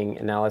doing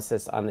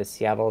analysis on the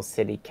Seattle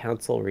City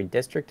Council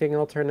redistricting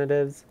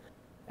alternatives,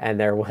 and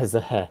there was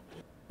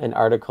an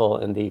article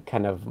in the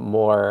kind of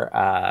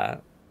more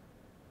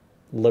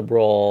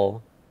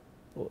liberal,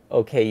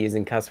 okay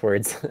using cuss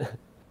words,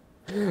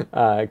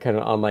 kind of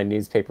online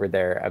newspaper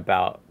there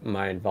about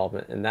my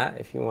involvement in that,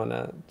 if you want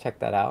to check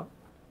that out.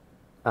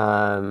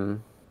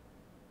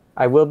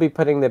 I will be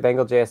putting the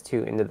Bangle.js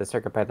 2 into the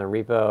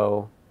CircuitPython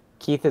repo.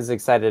 Keith is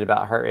excited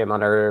about heart rate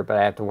monitor, but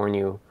I have to warn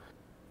you,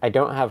 I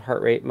don't have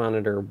heart rate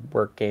monitor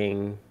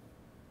working,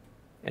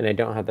 and I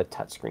don't have the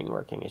touchscreen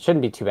working. It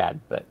shouldn't be too bad,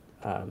 but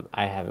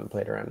I haven't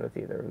played around with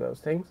either of those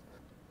things.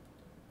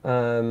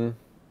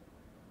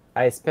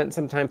 I spent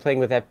some time playing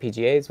with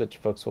FPGAs, which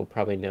folks will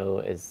probably know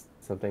is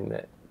something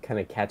that kind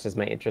of catches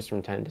my interest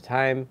from time to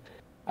time.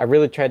 I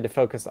really tried to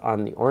focus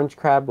on the Orange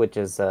Crab, which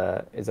is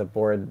a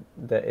board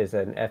that is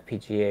an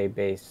FPGA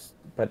based,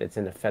 but it's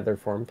in a feather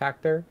form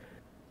factor.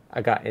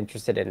 I got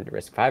interested in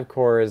RISC-V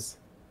cores.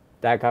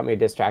 That got me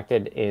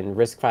distracted in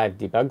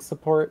RISC-V debug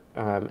support,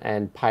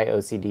 and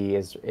PyOCD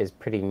is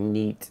pretty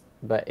neat,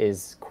 but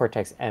is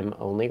Cortex-M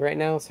only right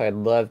now. So I'd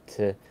love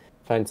to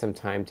find some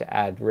time to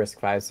add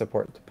RISC-V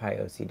support to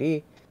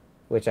PyOCD,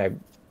 which I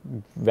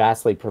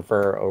vastly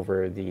prefer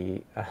over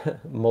the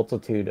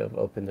multitude of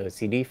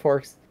OpenOCD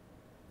forks.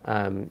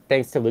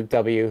 Thanks to Luke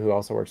W., who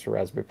also works for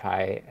Raspberry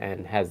Pi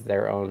and has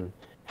their own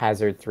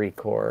Hazard 3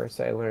 core.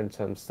 So I learned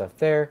some stuff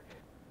there.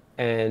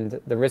 And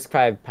the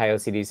RISC-V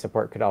PyOCD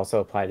support could also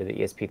apply to the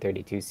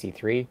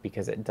ESP32C3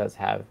 because it does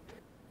have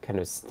kind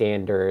of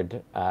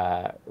standard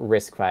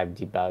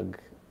RISC-V debug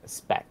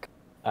spec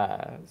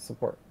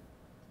support.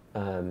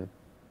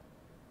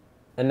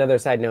 Another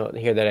side note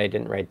here that I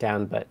didn't write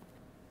down, but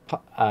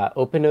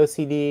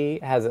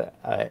OpenOCD has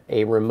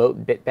a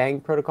remote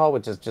bitbang protocol,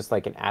 which is just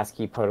like an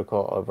ASCII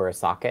protocol over a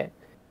socket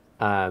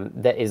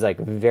that is like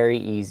very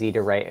easy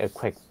to write a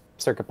quick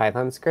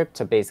CircuitPython script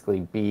to basically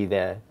be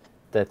the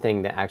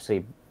thing that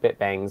actually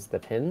bitbangs the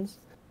pins.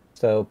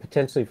 So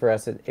potentially for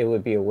us, it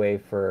would be a way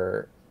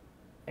for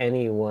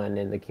anyone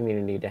in the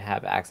community to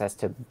have access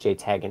to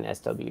JTAG and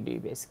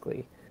SWD,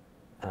 basically.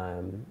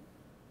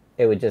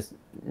 It would just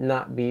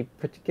not be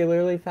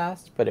particularly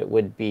fast, but it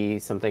would be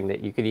something that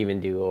you could even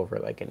do over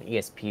like an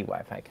ESP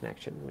Wi-Fi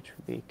connection, which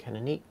would be kind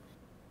of neat.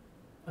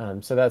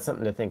 So that's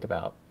something to think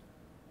about.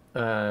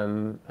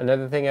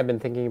 Another thing I've been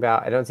thinking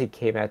about, I don't see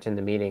KMatch in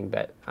the meeting,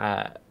 but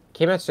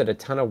KMatch did a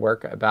ton of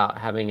work about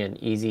having an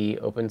easy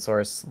open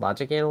source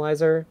logic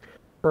analyzer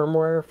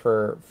firmware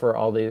for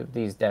all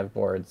these dev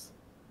boards.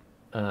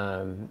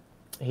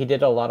 He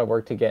did a lot of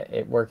work to get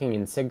it working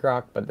in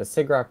SIGROC, but the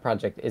SIGROC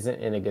project isn't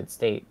in a good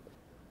state.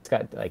 It's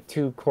got like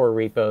 2 core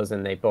repos,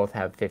 and they both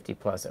have 50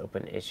 plus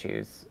open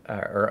issues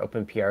or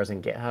open PRs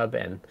in GitHub.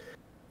 And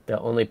the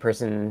only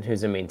person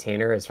who's a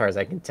maintainer, as far as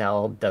I can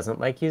tell, doesn't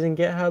like using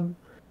GitHub.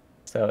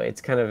 So it's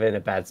kind of in a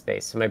bad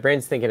space. So my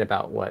brain's thinking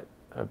about what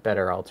a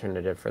better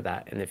alternative for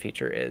that in the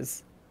future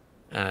is.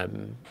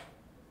 And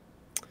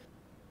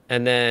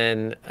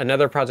then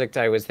another project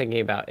I was thinking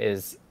about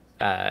is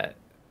a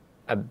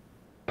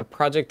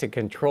project to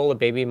control a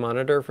baby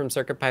monitor from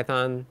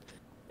CircuitPython.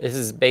 This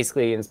is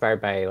basically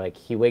inspired by, like,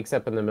 he wakes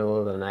up in the middle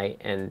of the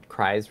night and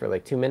cries for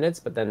like 2 minutes,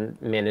 but then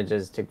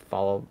manages to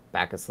fall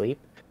back asleep.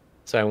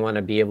 So I want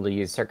to be able to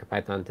use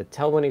CircuitPython to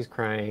tell when he's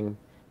crying.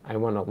 I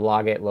want to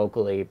log it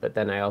locally, but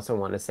then I also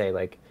want to say,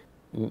 like,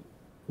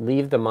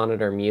 leave the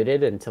monitor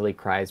muted until he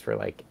cries for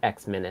like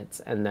X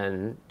minutes, and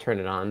then turn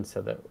it on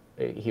so that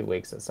he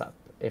wakes us up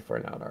if we're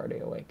not already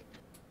awake.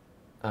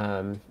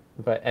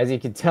 But as you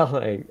can tell,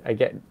 I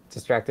get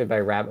distracted by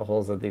rabbit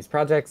holes of these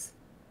projects.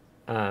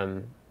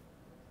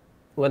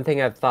 One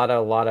thing I've thought a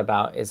lot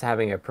about is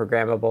having a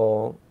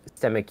programmable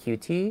STEMMA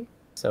QT,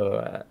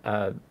 so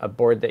a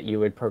board that you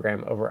would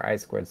program over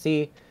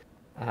I2C.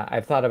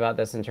 I've thought about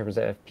this in terms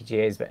of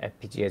FPGAs, but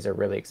FPGAs are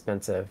really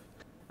expensive.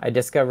 I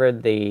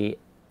discovered the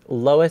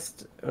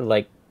lowest,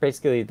 like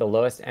basically the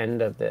lowest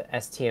end of the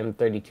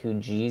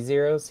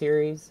STM32G0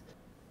 series.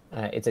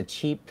 It's a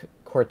cheap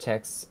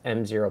Cortex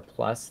M0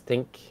 Plus.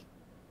 Think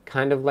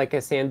kind of like a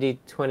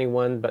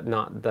SAMD21, but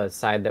not the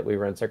side that we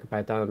run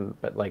CircuitPython,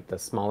 but like the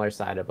smaller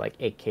side of like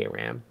 8K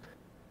RAM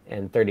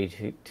and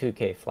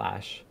 32K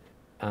flash.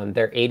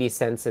 They're 80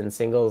 cents in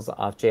singles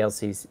off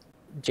JLC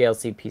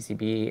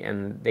PCB,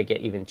 and they get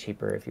even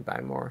cheaper if you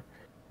buy more.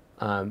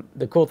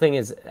 The cool thing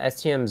is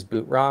STM's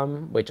boot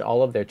ROM, which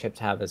all of their chips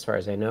have as far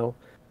as I know,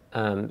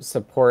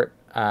 support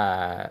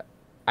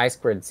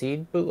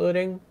I2C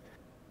bootloading.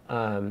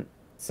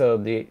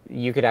 So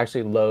you could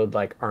actually load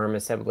like ARM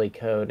assembly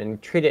code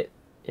and treat it,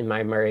 in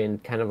my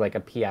mind, kind of like a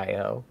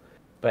PIO,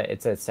 but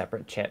it's a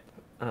separate chip.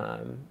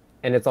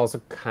 And it's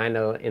also kind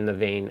of in the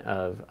vein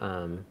of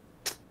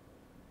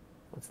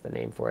what's the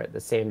name for it? The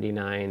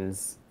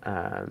SAMD9's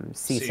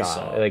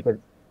Seesaw. Like,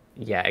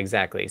 yeah,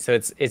 exactly. So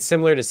it's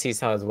similar to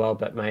Seesaw as well,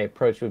 but my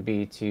approach would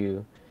be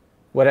to,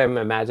 what I'm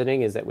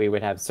imagining is that we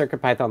would have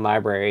CircuitPython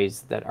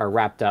libraries that are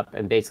wrapped up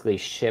and basically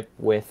ship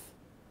with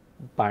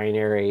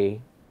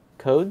binary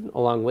code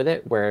along with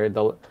it, where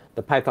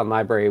the Python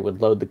library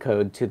would load the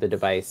code to the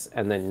device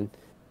and then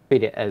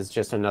treat it as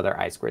just another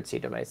I2C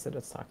device that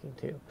it's talking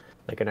to,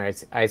 like an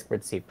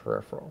I2C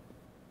peripheral.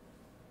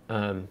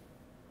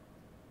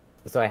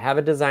 So I have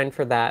a design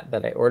for that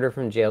I ordered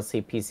from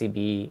JLC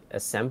PCB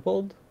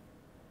assembled,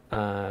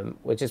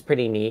 which is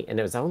pretty neat, and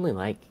it was only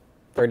like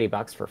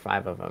 $30 for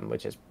 5 of them,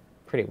 which is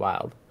pretty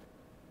wild.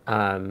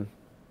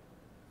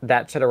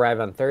 That should arrive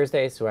on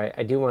Thursday, so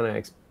I do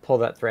want to pull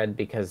that thread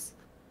because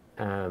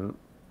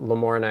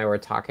Lamore and I were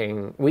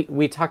talking.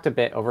 We talked a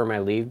bit over my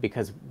leave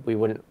because we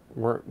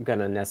weren't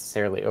gonna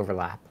necessarily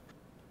overlap.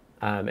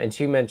 And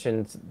she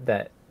mentioned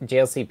that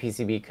JLC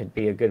PCB could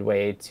be a good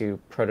way to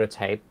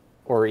prototype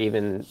or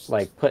even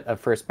like put a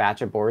first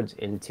batch of boards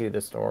into the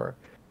store,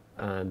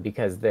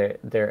 because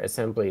their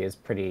assembly is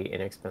pretty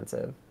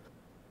inexpensive.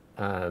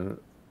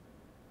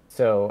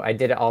 So I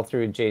did it all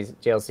through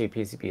JLC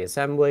PCB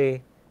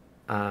assembly,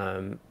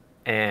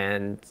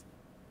 and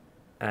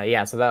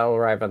yeah, so that will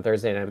arrive on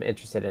Thursday, and I'm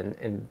interested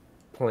in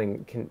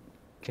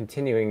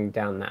continuing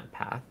down that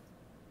path.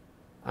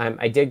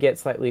 I did get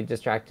slightly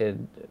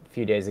distracted a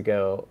few days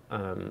ago.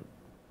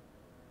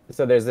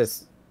 So there's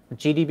this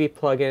GDB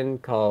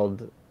plugin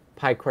called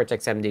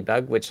PyCortex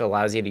MDebug, which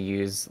allows you to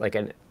use like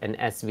an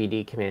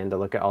SVD command to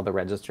look at all the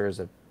registers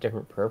of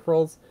different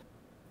peripherals.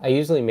 I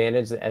usually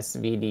manage the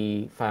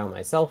SVD file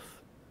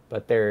myself,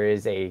 but there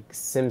is a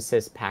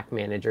SimSys pack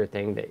manager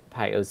thing that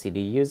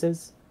PyOCD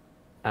uses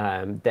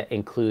that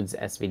includes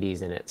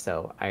SVDs in it.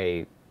 So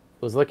I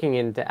was looking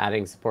into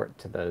adding support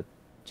to the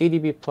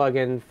GDB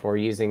plugin for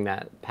using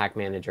that pack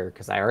manager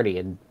because I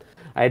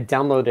had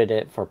downloaded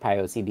it for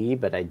PyOCD,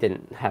 but I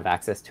didn't have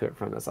access to it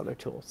from this other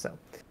tool. So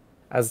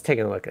I was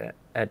taking a look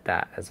at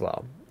that as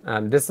well.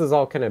 This is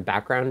all kind of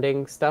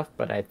backgrounding stuff,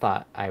 but I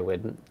thought I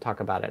would talk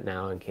about it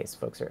now in case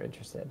folks are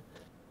interested.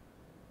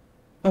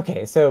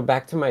 Okay, so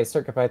back to my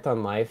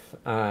CircuitPython life.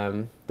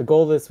 The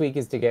goal this week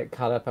is to get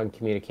caught up on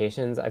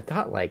communications. I've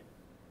got like,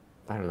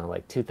 I don't know,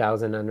 like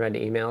 2,000 unread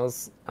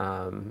emails.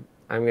 I'm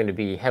going to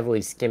be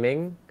heavily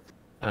skimming.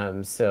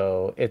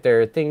 So if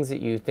there are things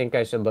that you think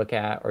I should look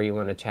at or you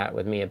want to chat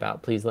with me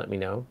about, please let me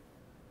know.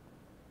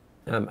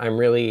 I'm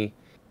really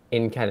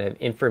in kind of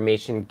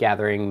information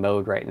gathering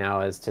mode right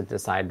now as to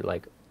decide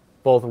like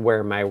both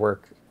what my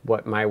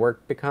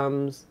work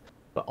becomes,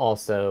 but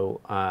also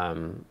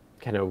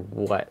kind of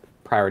what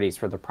priorities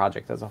for the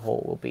project as a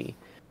whole will be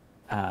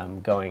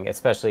going,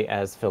 especially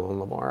as Phil and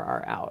Lamore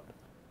are out.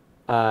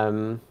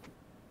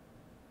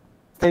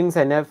 Things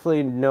I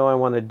definitely know I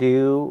want to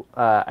do.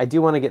 I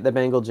do want to get the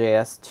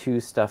Bangle.js 2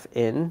 stuff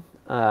in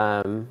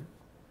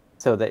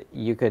so that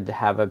you could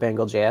have a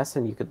Bangle.js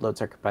and you could load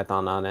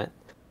CircuitPython on it.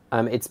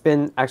 It's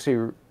been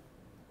actually,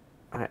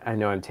 I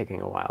know I'm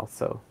taking a while,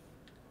 so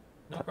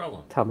no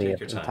problem. Tell me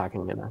if I'm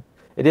talking enough.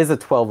 It is a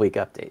 12-week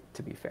update,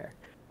 to be fair.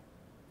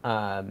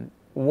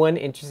 One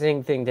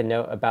interesting thing to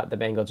note about the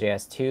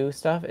Bangle.js 2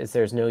 stuff is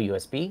there's no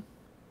USB.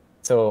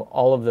 So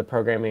all of the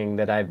programming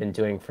that I've been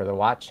doing for the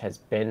watch has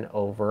been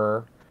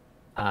over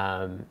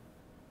BLE.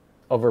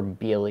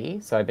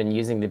 So I've been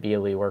using the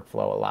BLE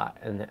workflow a lot,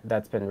 and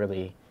that's been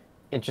really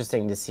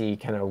interesting to see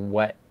kind of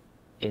what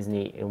is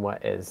neat and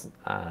what is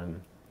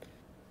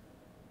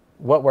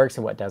what works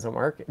and what doesn't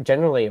work.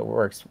 Generally, it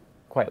works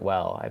quite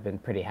well. I've been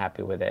pretty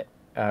happy with it.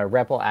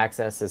 REPL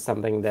access is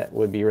something that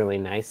would be really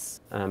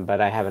nice,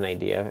 but I have an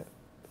idea.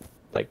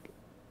 Like,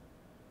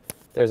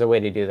 there's a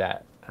way to do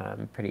that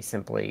pretty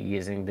simply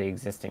using the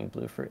existing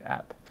Bluefruit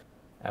app.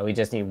 We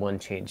just need one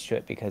change to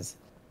it because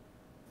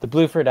the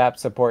Bluefruit app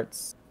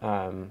supports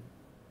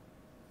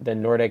the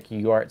Nordic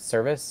UART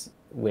service,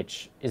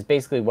 which is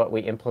basically what we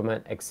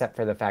implement, except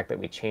for the fact that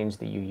we change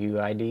the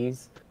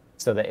UUIDs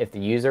so that if the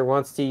user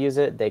wants to use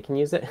it, they can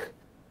use it.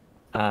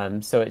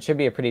 So it should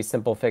be a pretty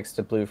simple fix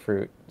to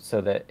Bluefruit so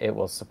that it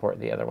will support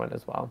the other one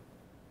as well.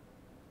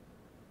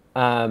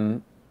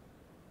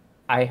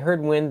 I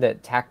heard wind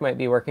that TAC might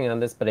be working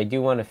on this, but I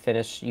do want to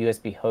finish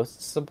USB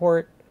host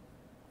support,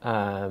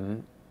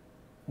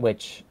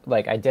 which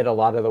like I did a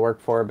lot of the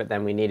work for, but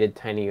then we needed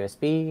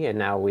TinyUSB, and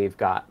now we've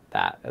got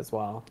that as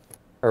well.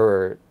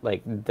 Or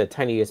like the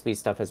TinyUSB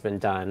stuff has been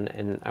done,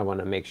 and I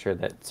want to make sure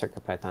that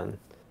CircuitPython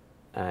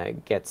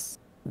gets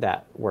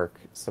that work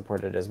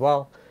supported as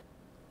well.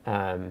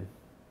 And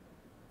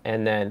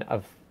then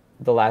of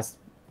the last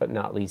but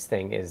not least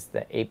thing is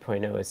that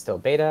 8.0 is still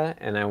beta,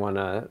 and I want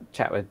to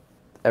chat with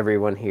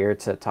everyone here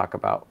to talk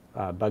about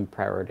bug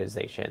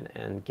prioritization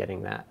and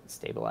getting that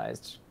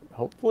stabilized,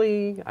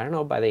 hopefully, I don't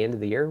know, by the end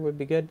of the year would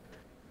be good.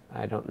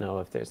 I don't know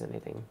if there's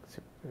anything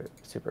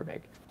super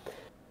big.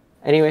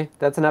 Anyway,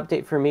 that's an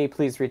update for me.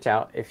 Please reach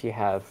out if you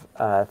have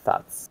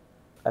thoughts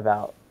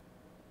about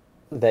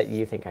that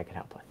you think I can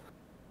help with.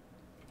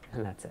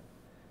 And that's it.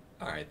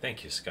 All right,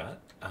 thank you, Scott.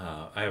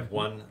 I have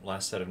one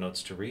last set of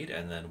notes to read,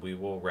 and then we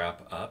will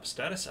wrap up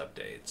status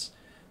updates.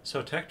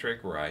 So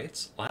Tektrick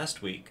writes,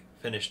 last week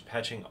finished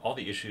patching all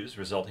the issues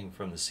resulting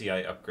from the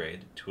CI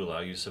upgrade to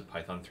allow use of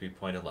Python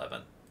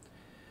 3.11.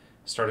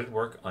 Started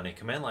work on a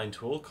command line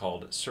tool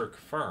called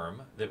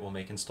circfirm that will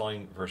make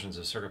installing versions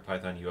of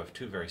CircuitPython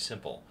UF2 very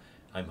simple.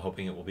 I'm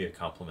hoping it will be a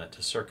complement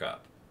to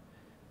circup.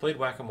 Played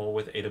whack-a-mole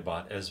with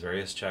Adabot as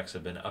various checks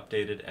have been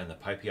updated and the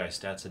PyPI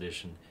Stats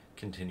edition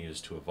continues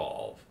to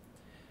evolve.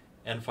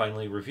 And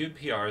finally, reviewed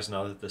PRs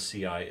now that the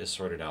CI is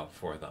sorted out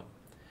for them.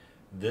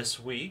 This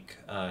week,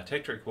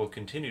 Tektrick will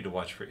continue to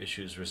watch for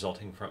issues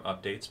resulting from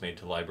updates made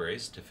to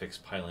libraries to fix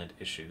Pylint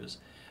issues.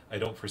 I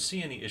don't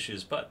foresee any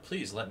issues, but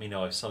please let me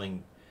know if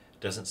something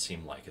doesn't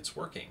seem like it's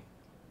working.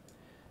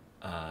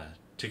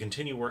 To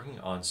continue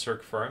working on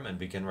circfirm and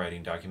begin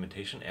writing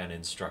documentation and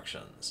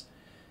instructions.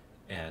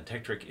 And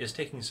Tektrick is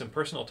taking some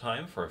personal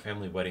time for a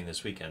family wedding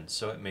this weekend,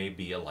 so it may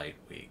be a light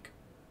week.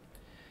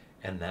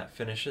 And that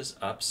finishes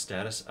up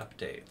status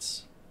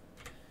updates,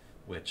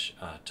 which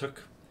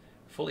took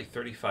fully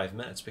 35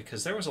 minutes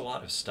because there was a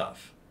lot of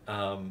stuff,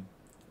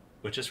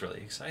 which is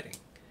really exciting.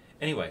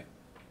 Anyway,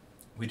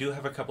 we do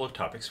have a couple of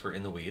topics for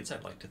In the Weeds.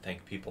 I'd like to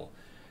thank people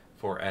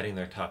for adding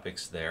their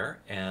topics there,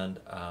 and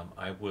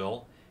I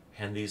will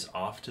hand these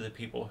off to the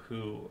people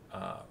who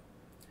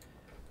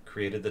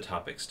created the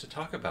topics to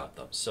talk about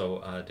them.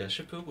 So,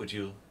 Deshipu, would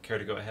you care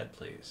to go ahead,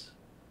 please?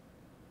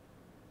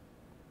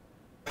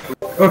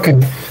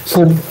 Okay,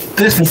 so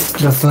this is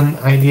just an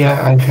idea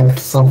I had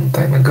some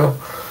time ago,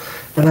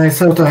 and I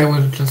thought I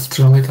will just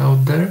throw it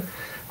out there.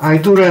 I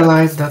do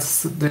realize that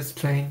this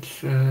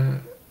change,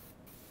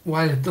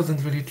 while it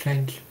doesn't really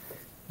change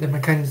the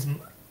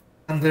mechanism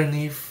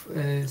underneath,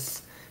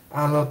 is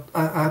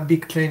a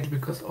big change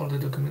because all the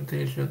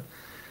documentation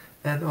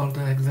and all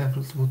the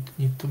examples would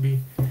need to be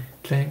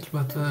changed,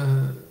 but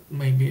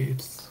maybe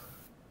it's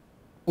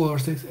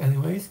worth it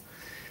anyways.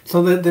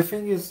 So the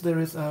thing is, there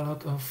is a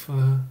lot of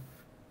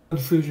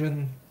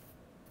confusion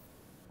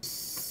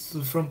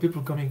from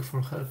people coming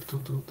for help to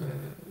the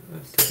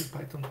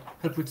CircuitPython,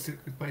 help with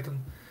CircuitPython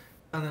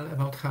channel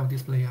about how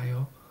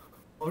display.io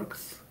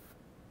works.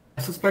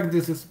 I suspect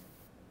this is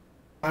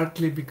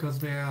partly because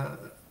they are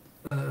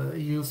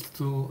used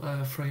to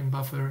a frame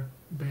buffer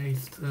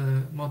based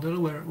model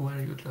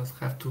where you just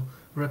have to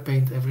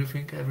repaint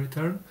everything every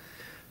turn.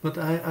 But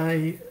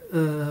I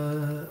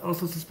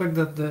also suspect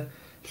that the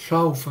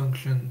show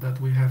function that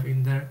we have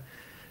in there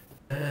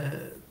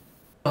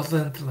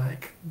doesn't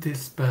like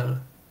dispel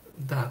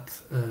that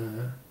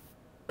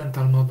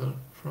mental model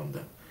from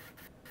them.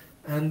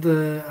 And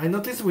I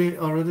noticed we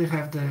already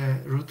have the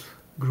root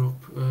group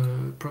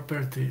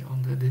property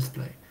on the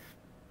display.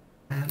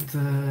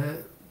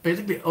 And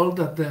basically all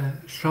that the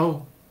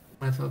show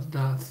method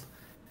does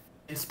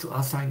is to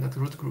assign that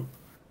root group.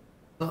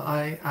 So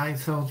I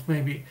thought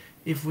maybe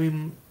if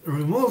we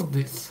remove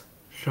this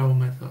show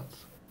method,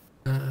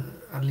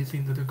 at least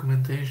in the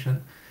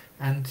documentation,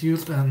 and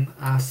used an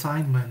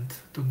assignment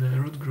to the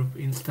root group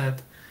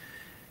instead,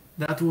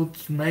 that would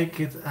make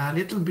it a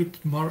little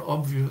bit more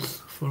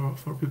obvious for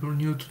people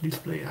new to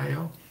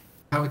display.io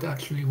how it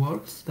actually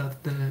works,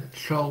 that the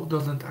show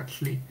doesn't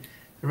actually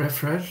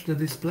refresh the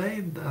display,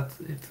 that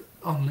it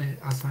only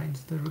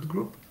assigns the root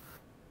group.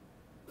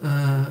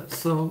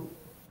 So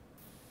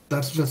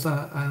that's just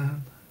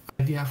an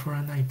idea for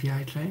an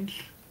API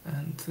change,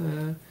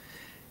 and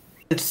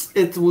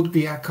it would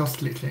be a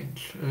costly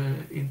change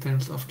in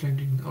terms of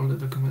changing all the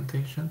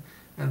documentation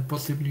and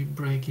possibly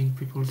breaking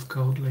people's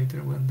code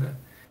later when the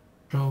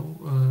show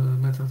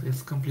method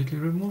is completely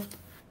removed.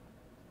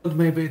 But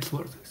maybe it's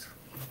worth it.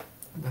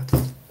 That's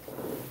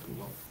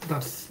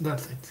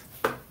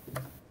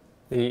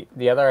it.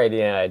 The other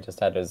idea I just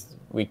had is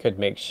we could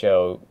make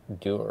show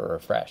do a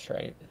refresh,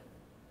 right?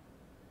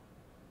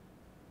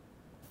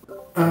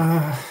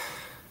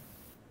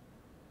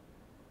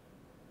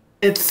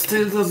 It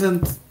still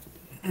doesn't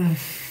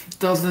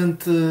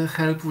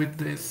help with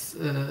this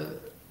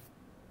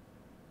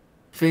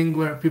thing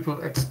where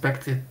people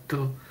expect it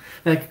to.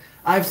 Like,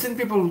 I've seen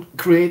people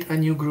create a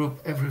new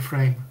group every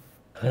frame.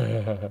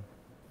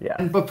 Yeah.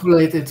 And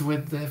populate it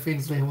with the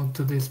things they want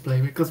to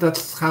display, because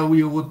that's how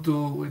you would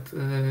do with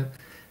Right.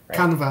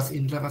 Canvas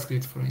in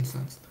JavaScript, for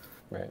instance.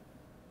 Right.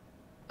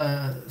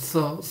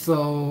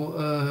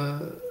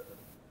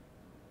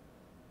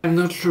 I'm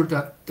not sure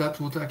that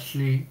would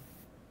actually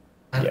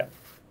help. Yeah.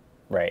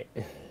 Right.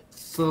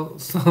 So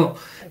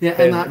yeah,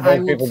 Then- and I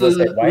then would people just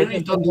say, "Why really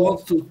is it don't so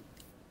want to.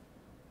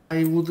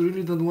 I would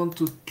really don't want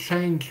to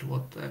change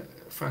what the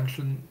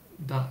function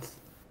does.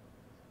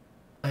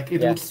 Like,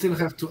 it Yeah. would still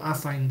have to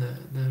assign the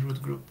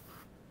root group.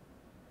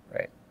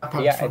 Right.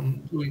 Apart Yeah,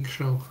 from doing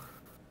show.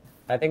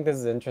 I think this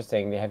is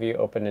interesting. Have you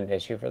opened an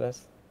issue for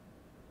this?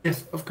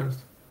 Yes, of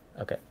course.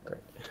 Okay,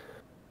 great.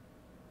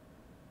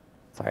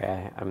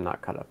 Sorry, I'm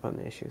not caught up on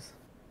the issues.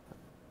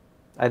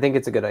 I think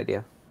it's a good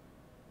idea.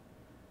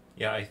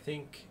 Yeah, I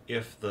think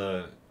if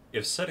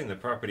setting the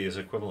property is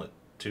equivalent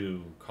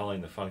to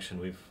calling the function,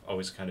 we've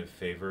always kind of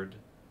favored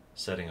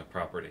setting a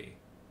property,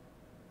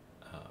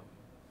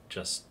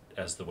 just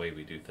as the way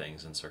we do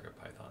things in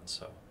CircuitPython.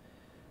 So,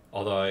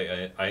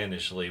 although I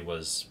initially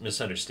was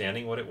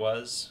misunderstanding what it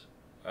was,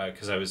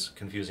 because I was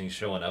confusing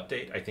show and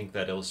update, I think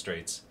that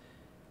illustrates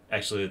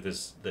actually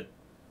that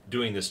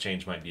doing this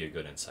change might be a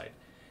good insight.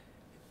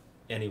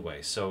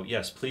 Anyway, so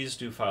yes, please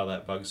do file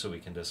that bug so we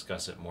can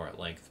discuss it more at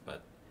length,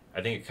 but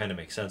I think it kind of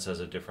makes sense as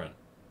a different,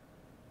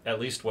 at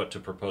least what to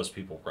propose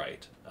people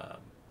write.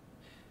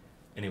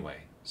 Anyway,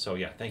 so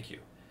yeah, thank you.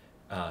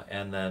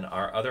 And then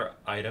our other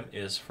item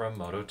is from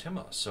Moto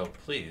Timo, so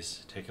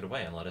please take it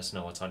away and let us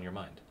know what's on your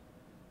mind.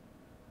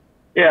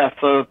 Yeah,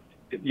 so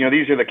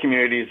these are the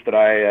communities that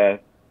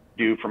I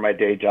do for my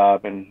day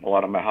job and a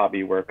lot of my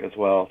hobby work as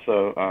well.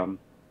 So I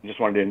just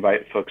wanted to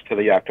invite folks to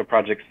the Yocto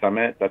Project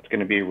Summit. That's going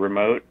to be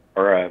remote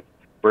or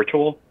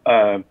virtual,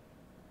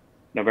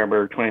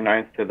 November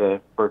 29th to the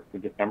 1st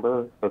of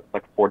December. So it's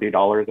like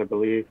 $40, I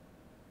believe.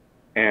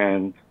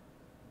 And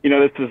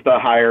this is the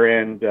higher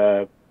end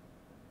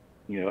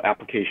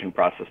application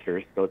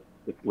processors, so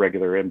it's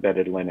regular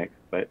embedded Linux,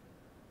 but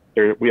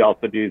we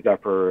also do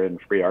Zephyr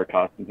and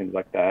FreeRTOS and things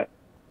like that.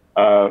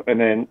 And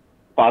then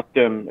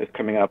FOSDEM is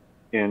coming up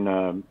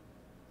in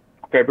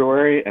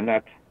February, and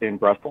that's in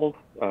Brussels,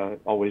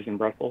 always in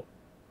Brussels.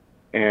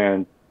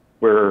 And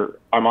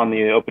I'm on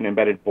the Open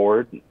Embedded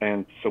board,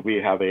 and so we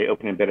have a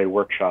Open Embedded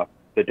workshop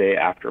the day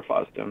after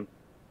FOSDEM.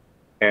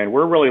 And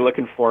we're really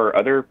looking for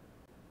other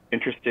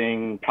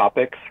interesting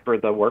topics for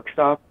the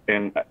workshop,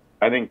 and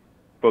I think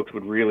folks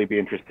would really be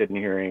interested in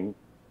hearing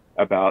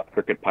about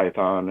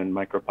CircuitPython and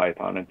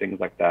MicroPython and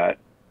things like that.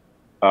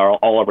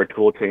 All of our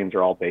tool chains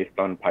are all based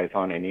on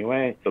Python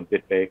anyway, so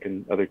Bitbake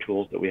and other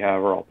tools that we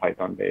have are all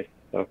Python based.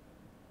 So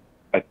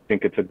I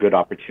think it's a good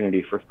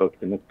opportunity for folks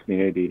in this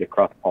community to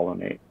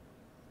cross-pollinate.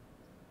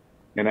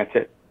 And that's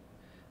it.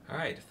 All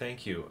right,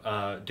 thank you.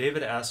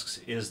 David asks,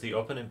 is the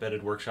Open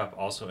Embedded workshop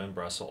also in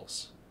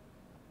Brussels?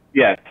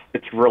 Yes,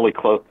 it's really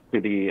close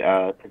to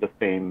the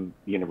same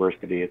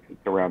university. It's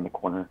around the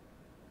corner.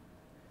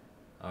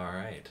 All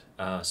right.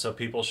 So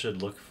people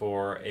should look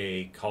for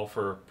a call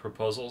for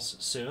proposals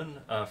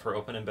soon for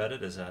Open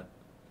Embedded, is that?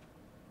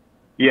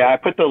 Yeah, I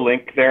put the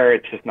link there.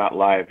 It's just not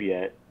live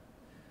yet.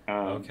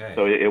 Okay.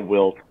 So it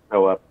will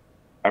show up.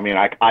 I mean,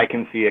 I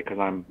can see it because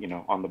I'm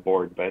on the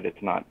board, but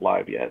it's not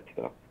live yet.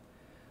 So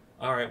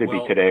all right. Could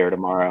be today or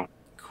tomorrow.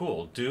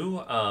 Cool.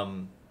 Do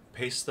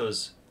paste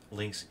those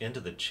links into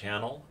the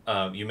channel.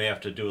 You may have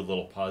to do a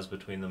little pause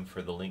between them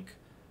for the link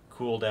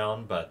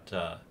cooldown, but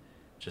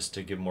just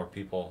to give more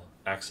people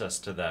access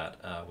to that.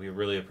 We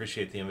really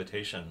appreciate the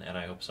invitation, and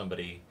I hope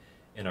somebody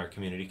in our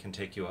community can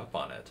take you up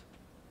on it.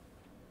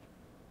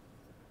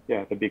 Yeah,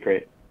 that'd be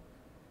great.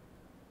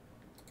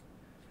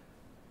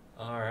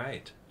 All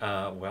right.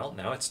 Well,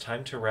 now it's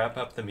time to wrap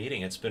up the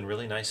meeting. It's been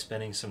really nice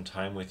spending some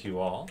time with you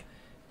all,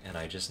 and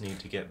I just need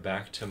to get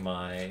back to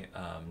my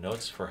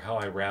notes for how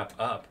I wrap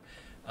up.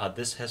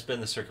 This has been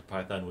the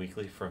CircuitPython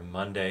Weekly for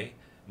Monday,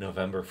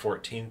 November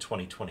 14,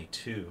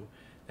 2022.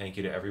 Thank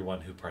you to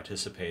everyone who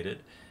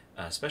participated,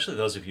 especially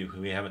those of you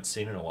who we haven't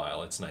seen in a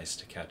while. It's nice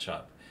to catch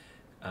up.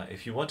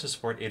 If you want to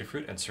support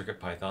Adafruit and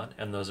CircuitPython,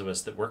 and those of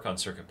us that work on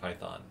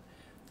CircuitPython,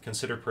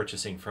 consider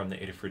purchasing from the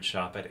Adafruit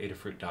shop at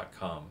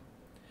adafruit.com.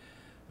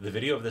 The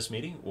video of this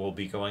meeting will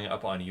be going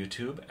up on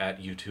YouTube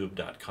at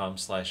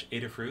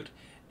youtube.com/Adafruit,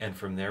 and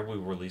from there we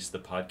will release the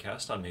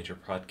podcast on major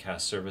podcast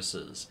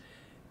services.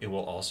 It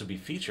will also be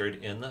featured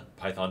in the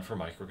Python for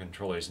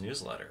Microcontrollers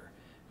newsletter.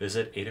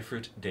 Visit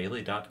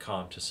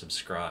adafruitdaily.com to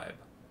subscribe.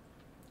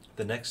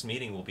 The next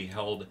meeting will be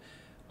held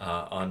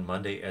on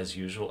Monday as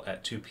usual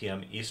at 2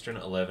 p.m. Eastern,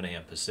 11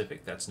 a.m.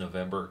 Pacific. That's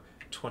November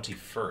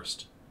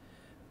 21st.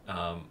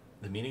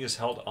 The meeting is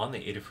held on the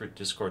Adafruit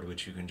Discord,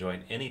 which you can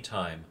join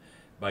anytime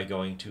by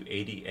going to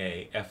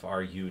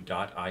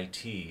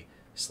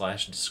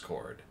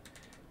adafru.it/discord.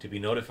 To be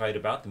notified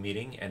about the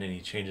meeting and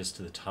any changes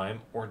to the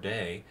time or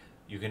day,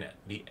 you can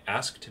be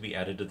asked to be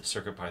added to the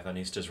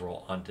CircuitPythonistas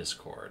role on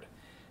Discord.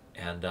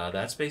 And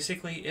that's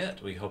basically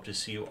it. We hope to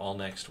see you all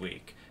next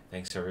week.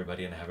 Thanks,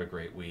 everybody, and have a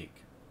great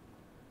week.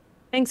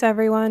 Thanks,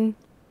 everyone.